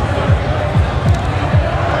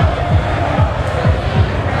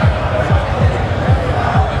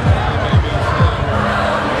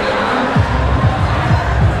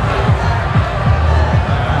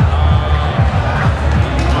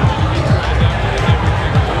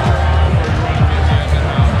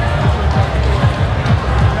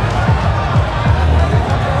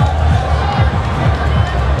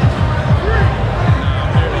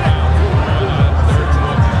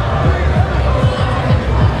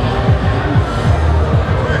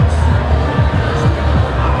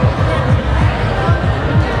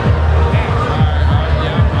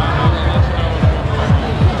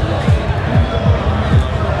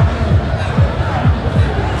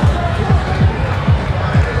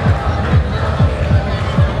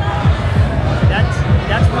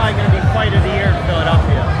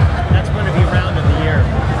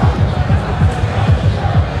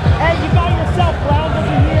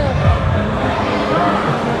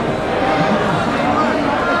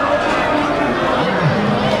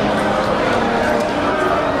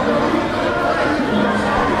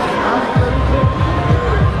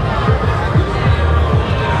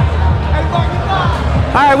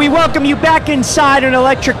 We welcome you back inside an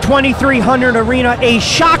electric 2300 arena, a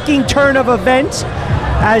shocking turn of events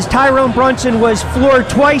as Tyrone Brunson was floored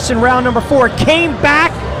twice in round number 4, came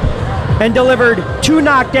back and delivered 2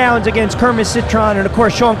 knockdowns against Kermit Citron, and of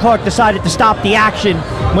course Sean Clark decided to stop the action.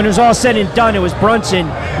 When it was all said and done, it was Brunson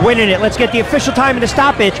winning it. Let's get the official time of the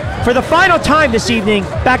stoppage for the final time this evening.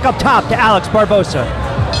 Back up top to Alex Barbosa.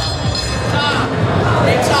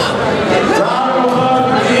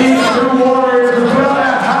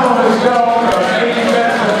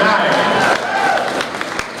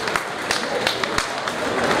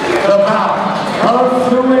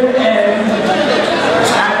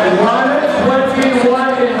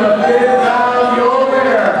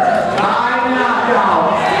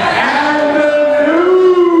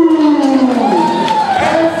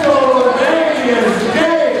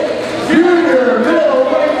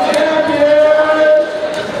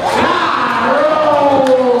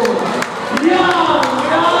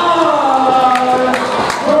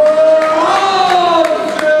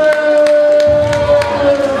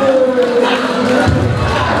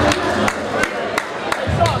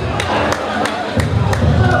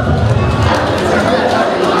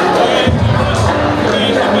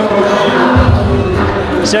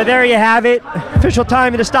 So there you have it. Official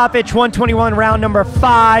time of the stoppage, 121, round number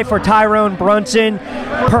 5 for Tyrone Brunson.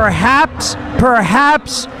 Perhaps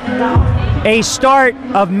a start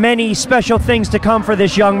of many special things to come for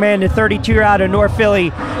this young man. The 32-year out of North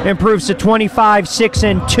Philly improves to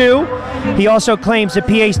 25-6-2. He also claims the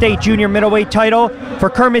PA State Junior Middleweight title. For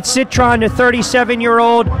Kermit Citron, the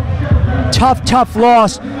 37-year-old, tough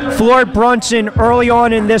loss. Floored Brunson early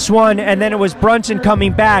on in this one, and then it was Brunson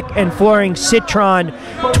coming back and flooring Citron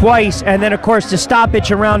twice. And then, of course, the stoppage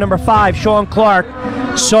in round number 5, Sean Clark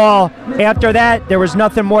saw after that there was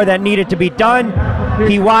nothing more that needed to be done.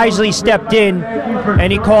 He wisely stepped in,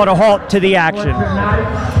 and he called a halt to the action.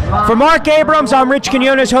 For Mark Abrams, I'm Rich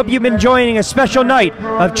Quinones. Hope you've been enjoying a special night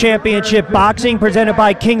of championship boxing presented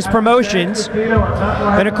by King's Promotions.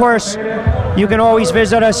 And, of course, you can always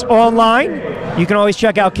visit us online. You can always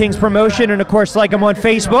check out King's Promotion and, of course, like them on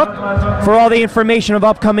Facebook for all the information of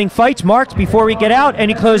upcoming fights. Mark, before we get out,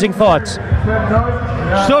 any closing thoughts?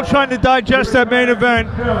 Still trying to digest that main event.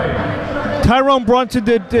 Tyrone Brunson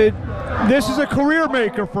did this is a career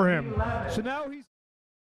maker for him. So now he's